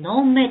food,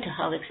 no matter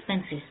how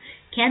expensive,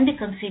 can be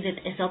considered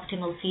as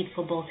optimal feed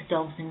for both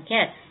dogs and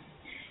cats.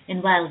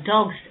 And while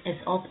dogs as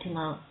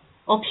optional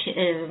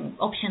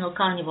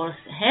carnivores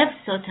have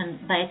certain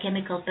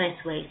biochemical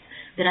pathways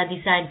that are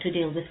designed to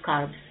deal with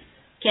carbs,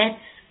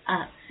 cats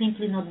are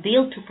simply not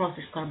built to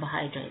process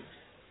carbohydrates.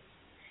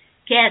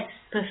 Cats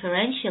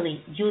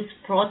preferentially use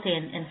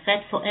protein and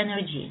fat for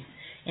energy,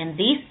 and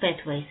these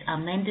pathways are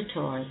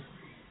mandatory.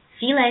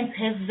 Felines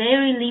have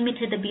very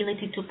limited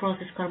ability to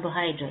process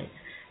carbohydrates,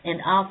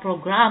 and are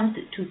programmed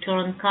to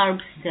turn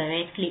carbs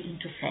directly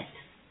into fat.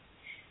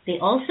 They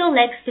also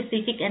lack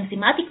specific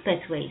enzymatic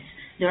pathways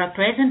that are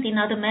present in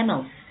other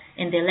mammals,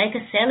 and they lack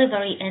a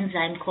salivary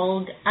enzyme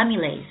called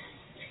amylase.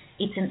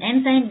 It's an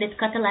enzyme that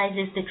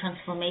catalyzes the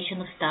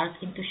transformation of starch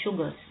into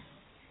sugars.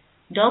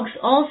 Dogs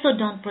also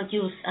don't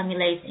produce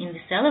amylase in the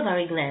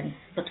salivary glands,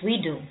 but we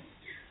do.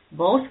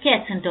 Both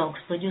cats and dogs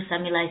produce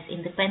amylase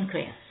in the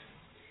pancreas.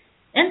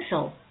 And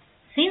so,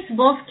 since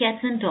both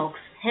cats and dogs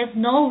have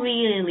no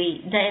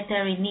really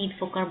dietary need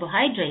for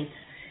carbohydrates,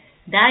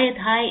 diet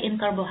high in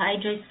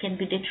carbohydrates can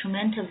be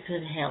detrimental to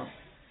the health.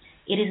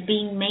 It is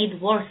being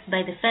made worse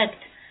by the fact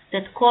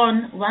that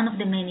corn, one of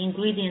the main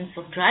ingredients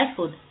of dry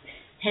food,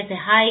 has a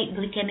high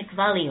glycemic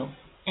value,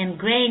 and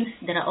grains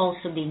that are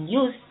also being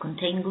used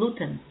contain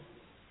gluten.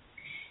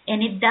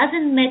 And it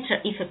doesn't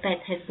matter if a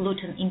pet has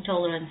gluten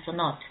intolerance or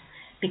not.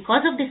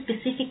 Because of the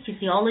specific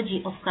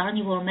physiology of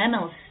carnivore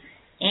mammals,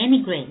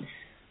 any grains,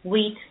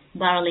 wheat,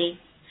 barley,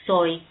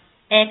 soy,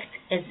 act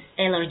as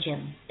an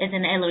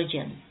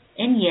allergen.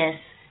 And yes,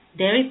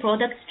 dairy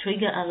products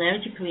trigger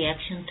allergic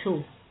reaction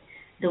too.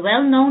 The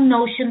well-known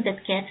notion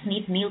that cats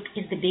need milk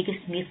is the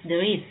biggest myth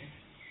there is.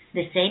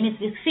 The same is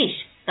with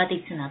fish, but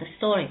it's another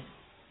story.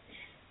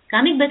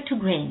 Coming back to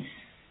grains,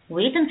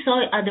 wheat and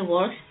soy are the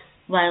worst,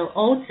 while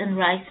oats and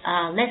rice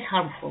are less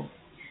harmful.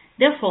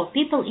 Therefore,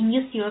 people in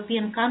East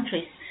European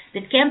countries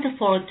that can't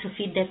afford to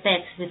feed their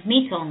pets with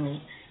meat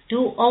only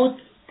do oat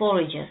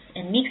porridges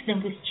and mix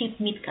them with cheap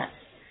meat cuts.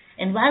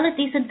 And while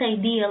it isn't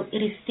ideal,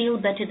 it is still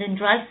better than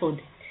dry food,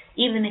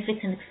 even if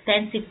it's an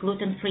expensive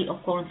gluten-free or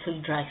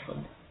corn-free dry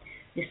food.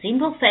 The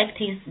simple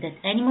fact is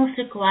that animals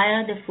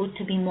require their food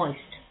to be moist.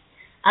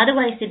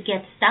 Otherwise, it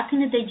gets stuck in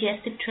the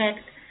digestive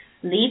tract,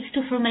 leads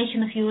to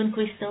formation of urine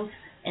crystals,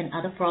 and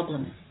other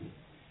problems.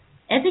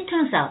 As it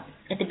turns out,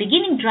 at the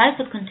beginning dry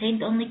food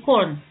contained only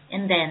corn,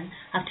 and then,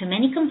 after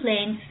many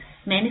complaints,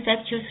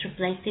 manufacturers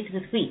replaced it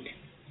with wheat.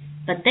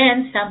 But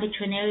then some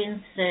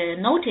veterinarians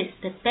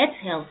noticed that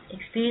pets' health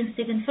experienced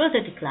even further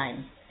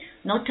decline,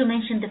 not to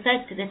mention the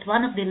fact that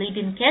one of the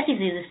leading cat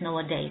diseases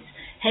nowadays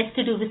has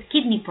to do with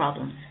kidney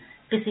problems,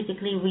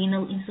 specifically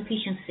renal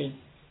insufficiency.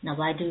 Now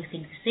why do you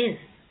think this is?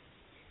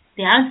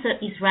 The answer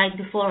is right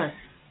before us.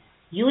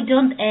 You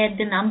don't add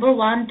the number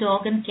one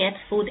dog and cat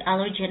food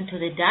allergen to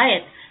the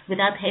diet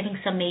without having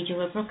some major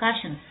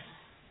repercussions.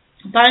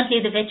 Apparently,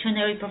 the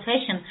veterinary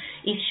profession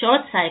is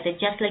short-sighted,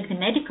 just like the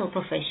medical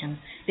profession,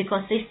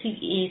 because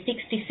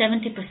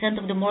 60-70%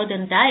 of the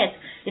modern diet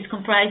is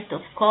comprised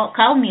of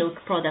cow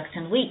milk products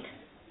and wheat.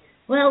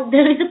 Well,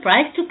 there is a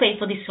price to pay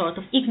for this sort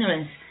of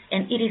ignorance,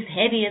 and it is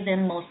heavier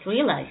than most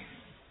realize.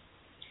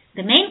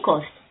 The main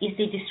cost is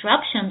the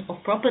disruption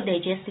of proper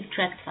digestive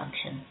tract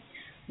function.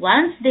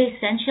 Once the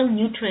essential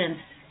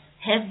nutrients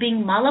have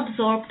been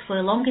malabsorbed for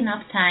a long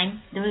enough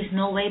time, there is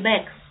no way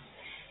back.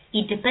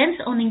 It depends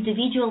on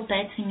individual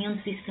pets' immune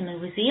system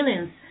and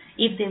resilience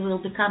if they will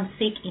become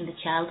sick in the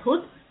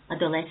childhood,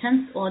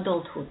 adolescence, or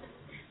adulthood.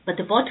 But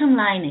the bottom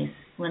line is,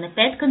 when a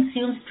pet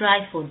consumes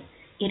dry food,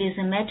 it is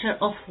a matter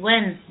of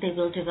when they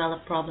will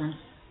develop problems,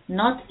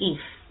 not if.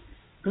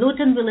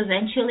 Gluten will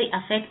eventually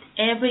affect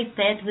every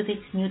pet with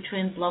its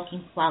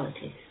nutrient-blocking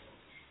qualities.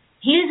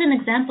 Here is an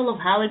example of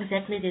how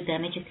exactly the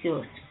damage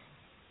occurs.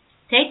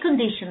 Take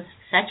conditions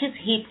such as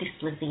hip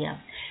dysplasia,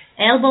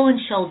 elbow and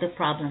shoulder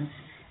problems,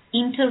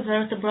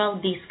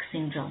 intervertebral disc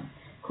syndrome,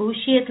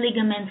 cruciate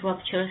ligament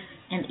ruptures,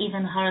 and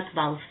even heart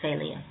valve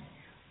failure.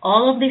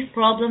 All of these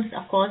problems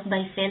are caused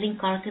by failing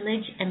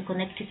cartilage and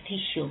connective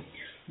tissue,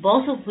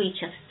 both of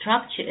which are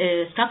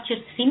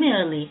structured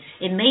similarly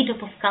and made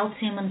up of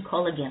calcium and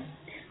collagen.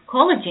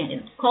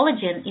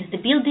 Collagen is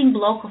the building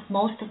block of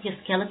most of your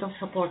skeletal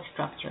support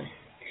structures.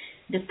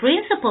 The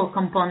principal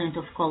component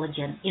of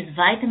collagen is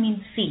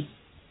vitamin C.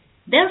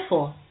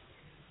 Therefore,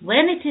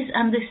 when it is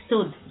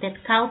understood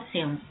that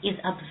calcium is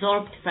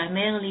absorbed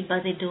primarily by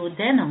the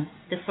duodenum,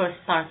 the first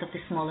part of the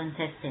small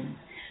intestine,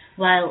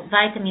 while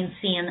vitamin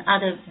C and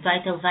other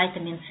vital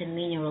vitamins and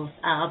minerals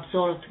are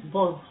absorbed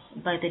both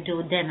by the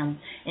duodenum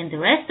and the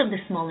rest of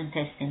the small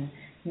intestine,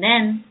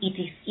 then it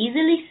is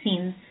easily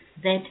seen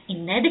that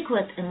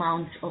inadequate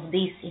amounts of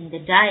this in the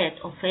diet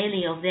or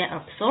failure of their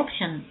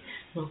absorption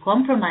will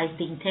compromise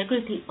the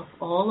integrity of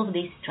all of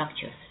these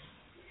structures.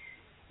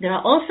 There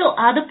are also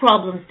other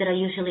problems that are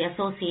usually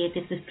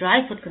associated with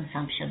dry food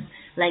consumption,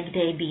 like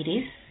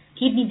diabetes,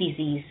 kidney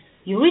disease,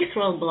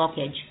 urethral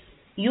blockage,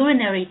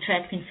 urinary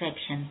tract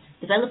infection,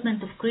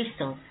 development of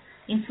crystals,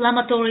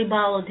 inflammatory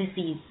bowel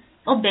disease,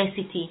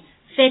 obesity,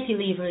 fatty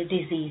liver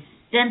disease,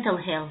 dental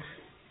health,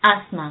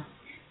 asthma,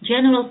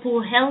 general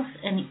poor health,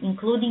 and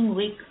including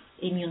weak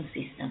immune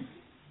system.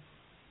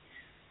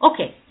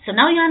 Okay, so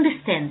now you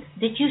understand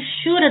that you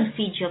shouldn't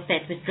feed your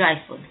pet with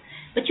dry food,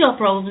 but you are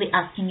probably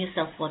asking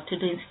yourself what to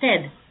do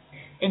instead.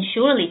 And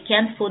surely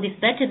canned food is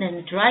better than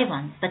the dry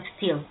one, but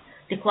still,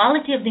 the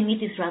quality of the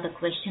meat is rather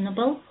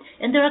questionable,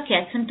 and there are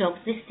cats and dogs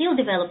that still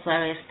develop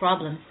various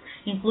problems,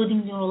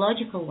 including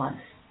neurological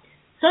ones.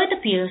 So it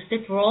appears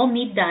that raw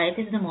meat diet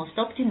is the most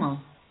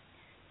optimal.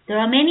 There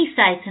are many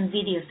sites and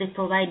videos that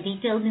provide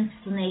detailed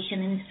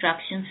explanation and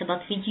instructions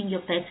about feeding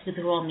your pets with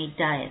raw meat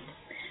diet.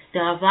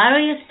 There are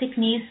various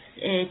techniques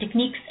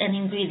and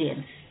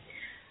ingredients.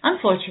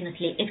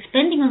 Unfortunately,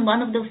 expanding on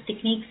one of those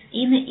techniques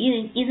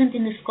isn't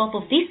in the scope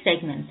of this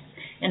segment,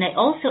 and I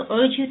also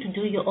urge you to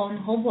do your own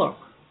homework.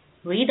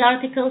 Read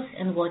articles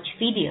and watch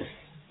videos.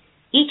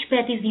 Each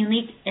pet is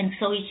unique, and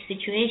so each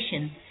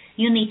situation,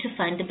 you need to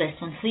find the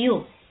best one for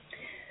you.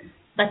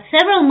 But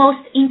several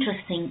most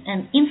interesting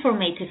and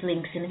informative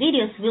links and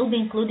videos will be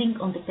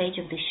included on the page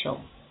of this show,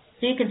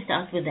 so you can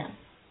start with them.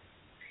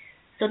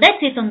 So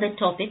that's it on that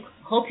topic.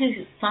 Hope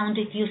you found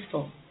it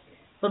useful.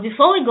 But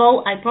before we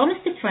go, I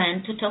promised a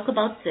friend to talk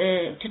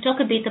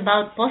a bit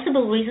about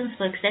possible reasons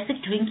for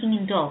excessive drinking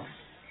in dogs.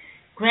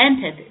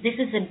 Granted, this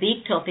is a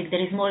big topic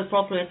that is more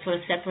appropriate for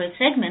a separate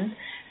segment,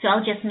 so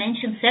I'll just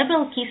mention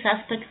several key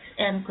suspects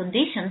and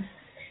conditions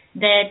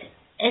that,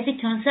 as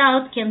it turns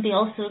out, can be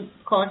also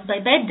caused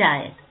by bad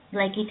diet,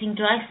 like eating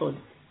dry food.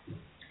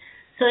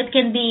 So it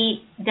can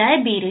be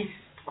diabetes,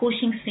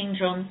 Cushing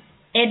syndrome,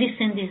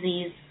 Addison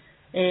disease,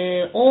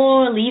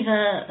 or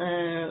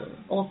liver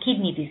or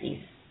kidney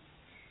disease.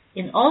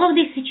 In all of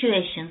these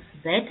situations,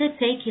 better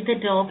take the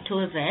dog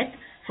to a vet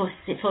for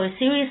a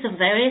series of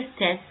various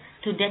tests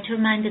to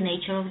determine the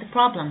nature of the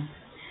problem.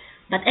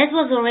 But as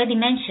was already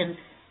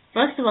mentioned,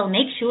 first of all,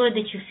 make sure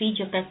that you feed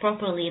your pet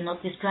properly and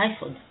not with dry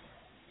food.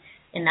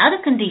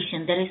 Another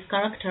condition that is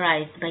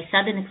characterized by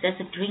sudden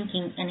excessive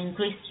drinking and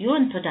increased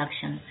urine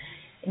production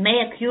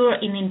may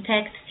occur in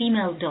intact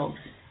female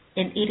dogs,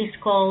 and it is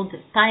called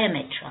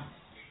pyometra.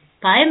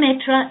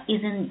 Pyometra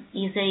is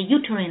a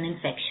uterine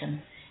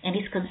infection and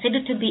is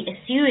considered to be a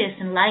serious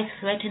and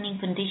life-threatening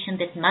condition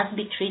that must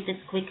be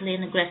treated quickly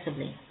and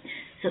aggressively.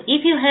 So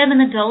if you have an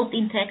adult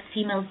intact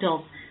female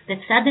dog that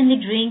suddenly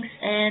drinks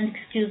and,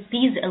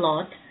 pees a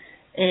lot,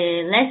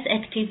 less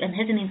active and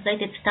has an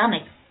inflated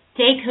stomach,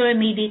 take her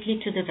immediately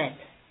to the vet.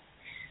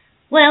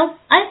 Well,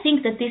 I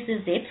think that this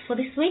is it for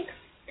this week.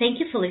 Thank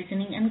you for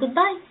listening and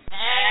goodbye.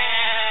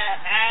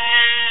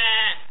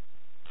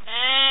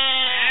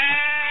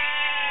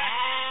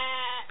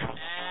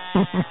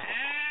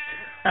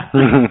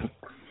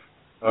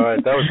 All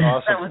right, that was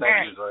awesome.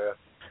 Thank you, Zoya.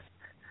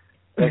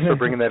 Thanks for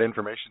bringing that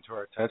information to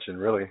our attention,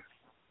 really.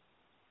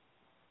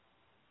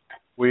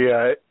 We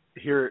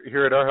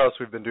here at our house,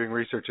 we've been doing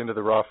research into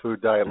the raw food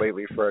diet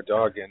lately for our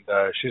dog, and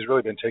she's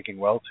really been taking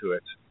well to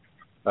it.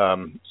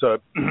 So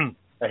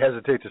I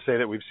hesitate to say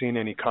that we've seen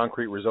any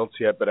concrete results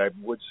yet, but I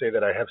would say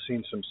that I have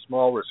seen some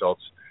small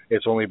results.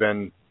 It's only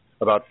been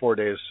about 4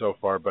 days so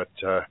far, but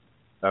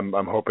I'm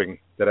hoping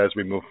that as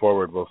we move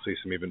forward, we'll see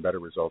some even better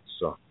results.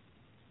 So,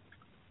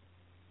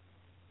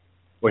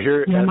 well,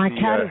 here, my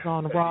cat is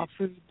on raw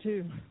food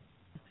too.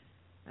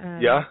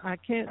 Yeah, I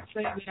can't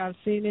say that I've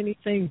seen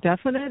anything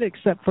definite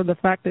except for the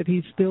fact that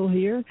he's still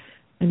here,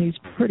 and he's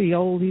pretty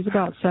old. He's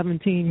about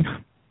 17,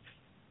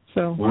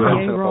 so he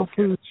ate raw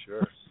food.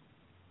 Sure.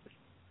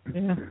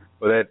 Yeah.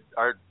 Well,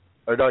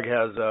 our dog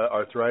has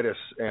arthritis,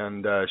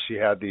 and she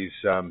had these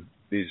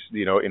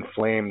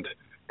inflamed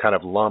kind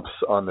of lumps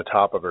on the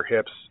top of her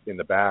hips in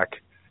the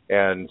back,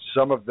 and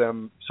some of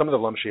the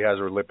lumps she has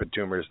are lipid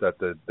tumors that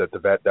the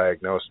vet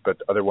diagnosed, but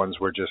other ones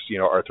were just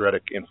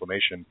arthritic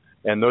inflammation,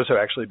 and those have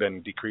actually been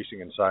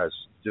decreasing in size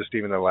just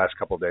even in the last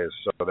couple of days.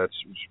 So that's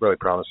really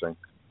promising.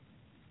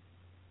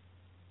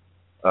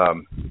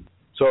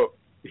 So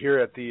here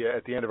at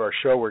the end of our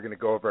show, we're going to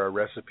go over our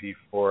recipe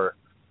for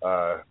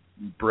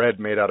bread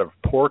made out of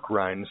pork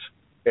rinds.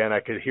 And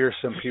I could hear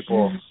some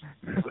people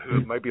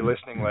who might be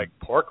listening like,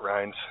 pork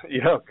rinds,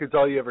 because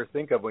all you ever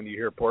think of when you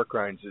hear pork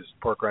rinds is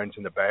pork rinds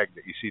in the bag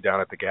that you see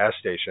down at the gas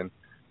station.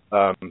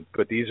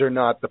 But these are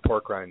not the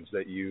pork rinds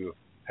that you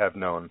have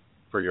known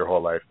for your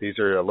whole life. These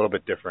are a little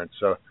bit different.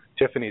 So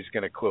Tiffany's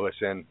going to clue us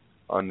in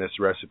on this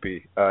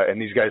recipe.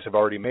 And these guys have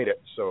already made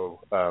it,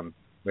 so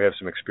we have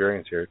some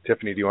experience here.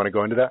 Tiffany, do you want to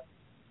go into that?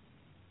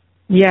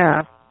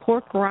 Yeah,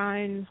 pork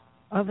rind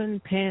oven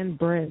pan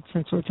bread,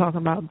 since we're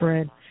talking about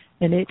bread.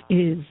 And it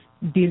is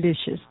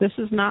delicious. This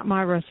is not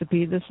my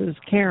recipe. This is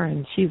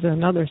Karen. She's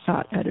another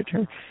site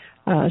editor.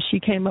 She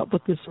came up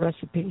with this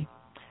recipe.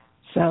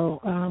 So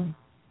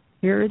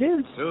here it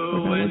is.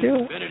 We're going to do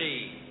it.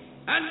 Infinity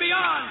and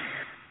beyond.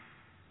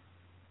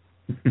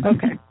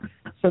 Okay.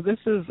 So this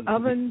is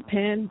oven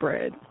pan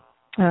bread.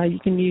 You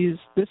can use,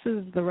 this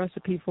is the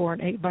recipe for an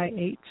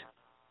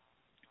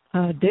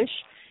 8x8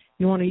 dish.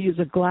 You want to use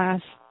a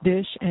glass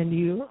dish, and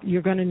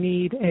you're going to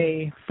need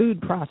a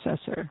food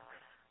processor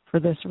for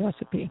this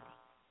recipe.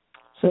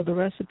 So the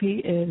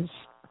recipe is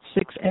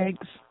 6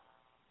 eggs,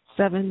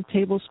 7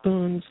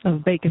 tablespoons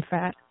of bacon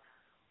fat,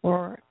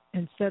 or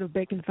instead of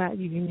bacon fat,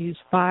 you can use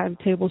 5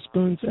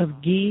 tablespoons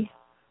of ghee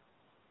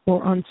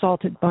or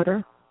unsalted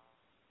butter.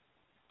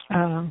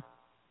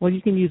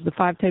 You can use the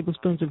 5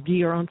 tablespoons of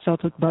ghee or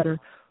unsalted butter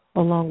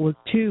along with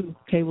 2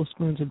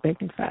 tablespoons of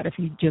bacon fat if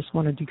you just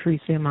want to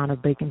decrease the amount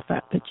of bacon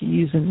fat that you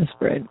use in this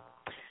bread.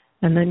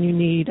 And then you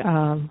need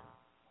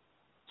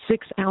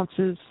 6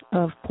 ounces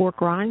of pork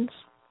rinds,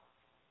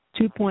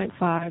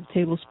 2.5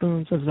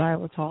 tablespoons of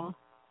xylitol,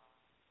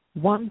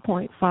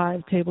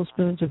 1.5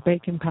 tablespoons of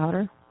baking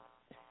powder,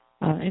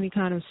 any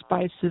kind of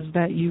spices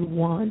that you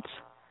want.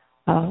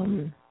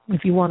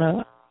 If you want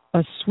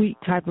a sweet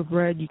type of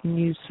bread, you can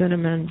use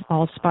cinnamon,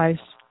 allspice,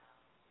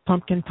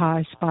 pumpkin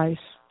pie spice,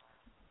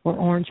 or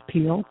orange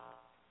peel.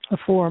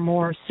 For a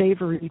more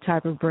savory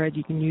type of bread,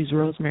 you can use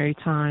rosemary,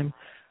 thyme,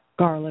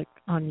 garlic,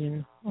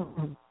 onion, or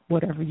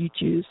whatever you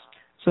choose.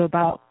 So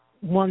about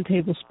 1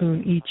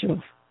 tablespoon each of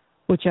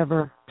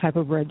whichever type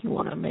of bread you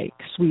want to make,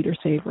 sweet or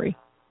savory.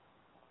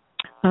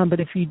 But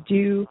if you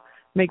do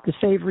make the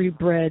savory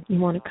bread, you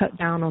want to cut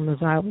down on the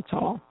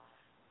xylitol.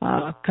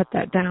 Cut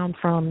that down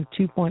from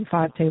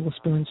 2.5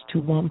 tablespoons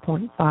to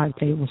 1.5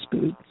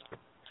 tablespoons.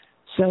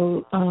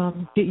 So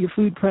get your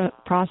food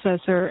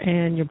processor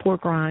and your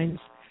pork rinds.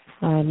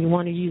 You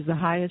want to use the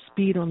highest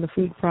speed on the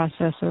food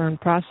processor and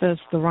process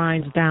the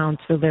rinds down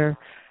till they're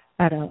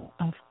at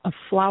a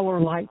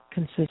flour-like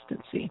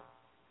consistency.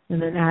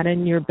 And then add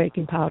in your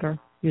baking powder,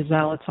 your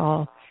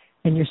xylitol,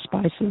 and your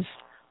spices.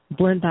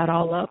 Blend that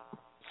all up,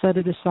 set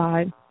it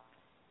aside,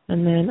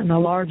 and then in a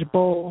large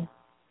bowl,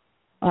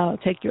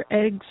 take your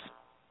eggs,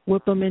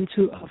 whip them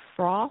into a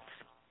froth,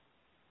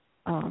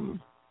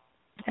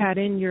 add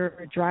in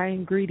your dry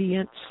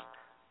ingredients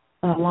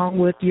along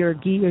with your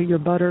ghee or your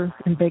butter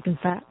and bacon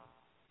fat.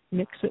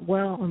 Mix it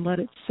well and let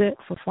it sit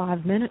for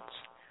 5 minutes.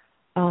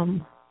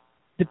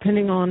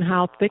 Depending on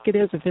how thick it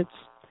is, if it's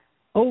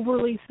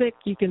overly thick,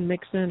 you can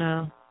mix in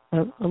a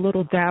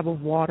little dab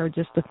of water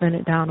just to thin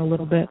it down a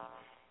little bit.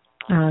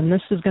 And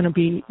this is going to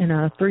be in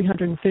a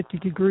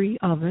 350-degree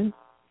oven.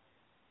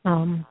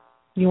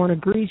 You want to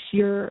grease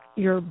your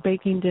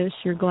baking dish,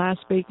 your glass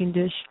baking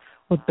dish,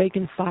 with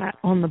bacon fat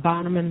on the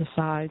bottom and the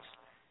sides,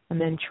 and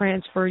then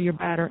transfer your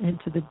batter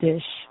into the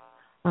dish.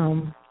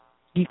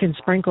 You can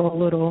sprinkle a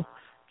little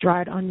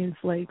dried onion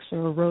flakes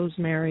or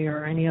rosemary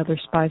or any other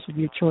spice of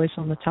your choice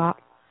on the top.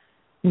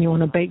 And you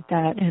want to bake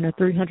that in a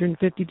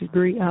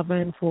 350-degree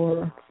oven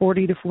for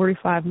 40 to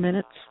 45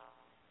 minutes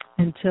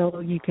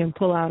until you can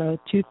pull out a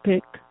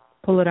toothpick,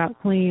 pull it out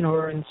clean,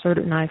 or insert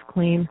a knife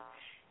clean,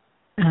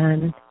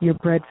 and your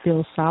bread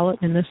feels solid.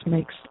 And this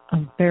makes a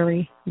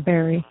very,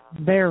 very,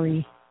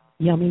 very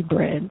yummy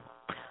bread.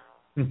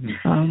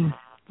 Mm-hmm.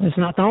 It's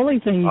not the only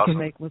thing you can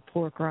make with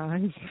pork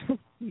rinds.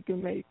 You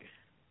can make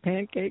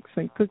pancakes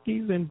and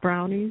cookies and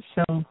brownies.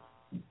 So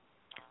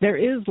there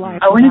is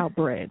life without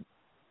bread.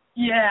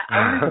 Yeah, I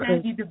want to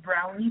send you the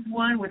brownies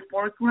one with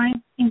pork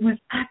rinds. It was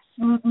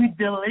absolutely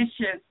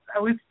delicious. I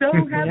was so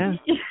happy.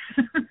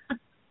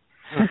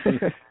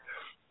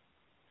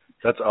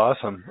 That's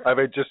awesome. I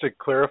mean, just to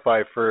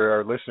clarify for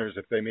our listeners,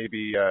 if they may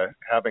be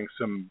having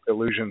some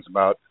illusions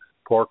about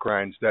pork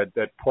rinds,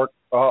 that pork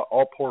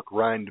all pork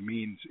rind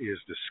means is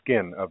the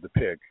skin of the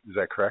pig. Is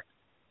that correct?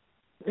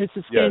 It's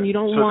the skin. Yeah. You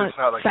don't want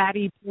like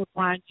fatty pork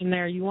rinds in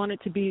there. You want it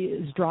to be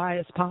as dry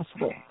as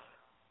possible.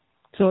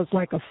 So it's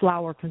like a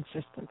flour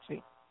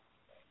consistency.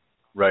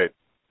 Right.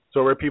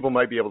 So where people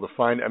might be able to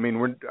find, I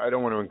mean, I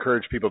don't want to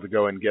encourage people to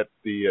go and get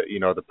the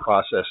the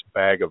processed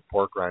bag of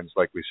pork rinds,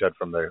 like we said,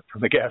 from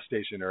the gas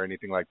station or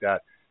anything like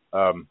that.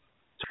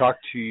 Talk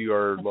to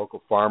your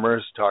local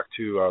farmers, talk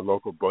to a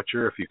local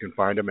butcher if you can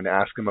find them, and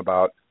ask them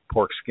about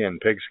pork skin,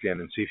 pig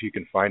skin, and see if you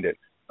can find it,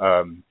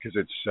 because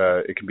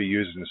it can be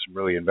used in some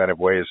really inventive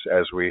ways,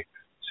 as we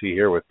see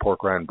here with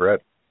pork rind bread.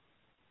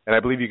 And I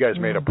believe you guys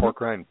made a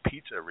pork rind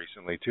pizza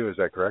recently too. Is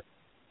that correct?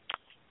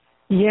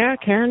 Yeah,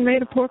 Karen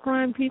made a pork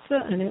rind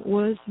pizza, and it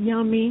was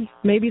yummy.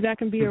 Maybe that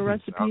can be a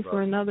recipe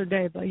for another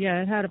day. But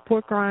yeah, it had a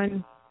pork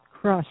rind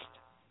crust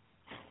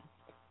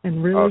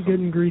and really good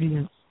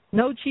ingredients.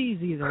 No cheese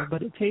either,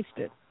 but it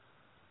tasted.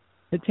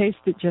 It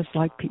tasted just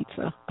like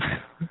pizza.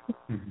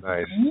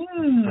 Nice.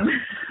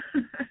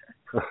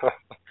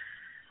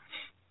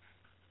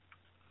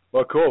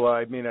 Well, cool.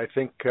 I mean, I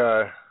think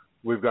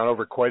we've gone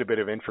over quite a bit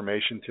of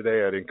information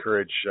today. I'd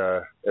encourage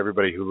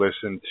everybody who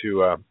listened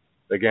to,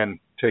 again,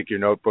 take your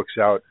notebooks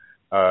out.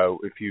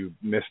 If you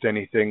missed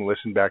anything,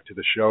 listen back to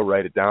the show,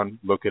 write it down,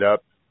 look it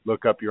up,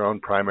 look up your own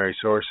primary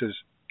sources,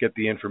 get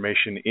the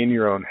information in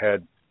your own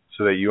head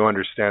so that you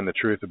understand the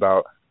truth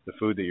about the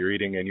food that you're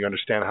eating and you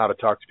understand how to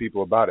talk to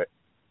people about it.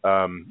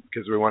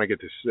 Because we want to get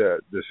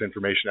this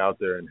information out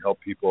there and help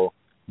people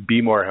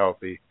be more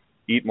healthy,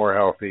 eat more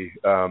healthy,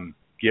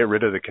 get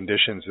rid of the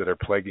conditions that are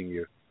plaguing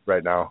you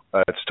right now.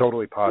 It's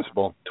totally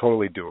possible,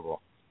 totally doable.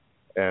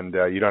 And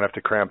you don't have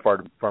to cram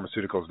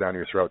pharmaceuticals down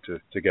your throat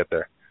to get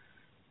there.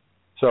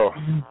 So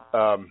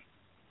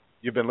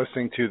you've been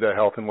listening to the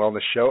Health and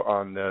Wellness Show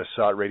on the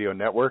SOT Radio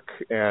Network.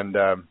 And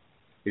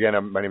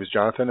again, my name is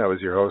Jonathan. I was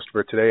your host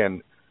for today.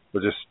 And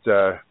we'll just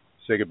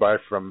say goodbye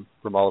from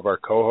all of our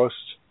co-hosts.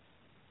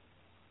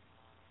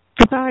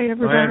 Goodbye,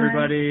 everybody. Bye,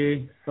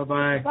 everybody.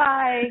 Bye-bye.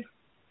 Bye.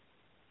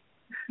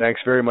 Thanks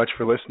very much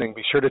for listening.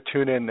 Be sure to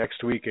tune in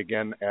next week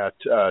again at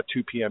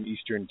 2 p.m.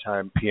 Eastern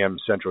Time, p.m.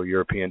 Central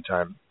European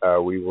Time.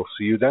 We will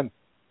see you then.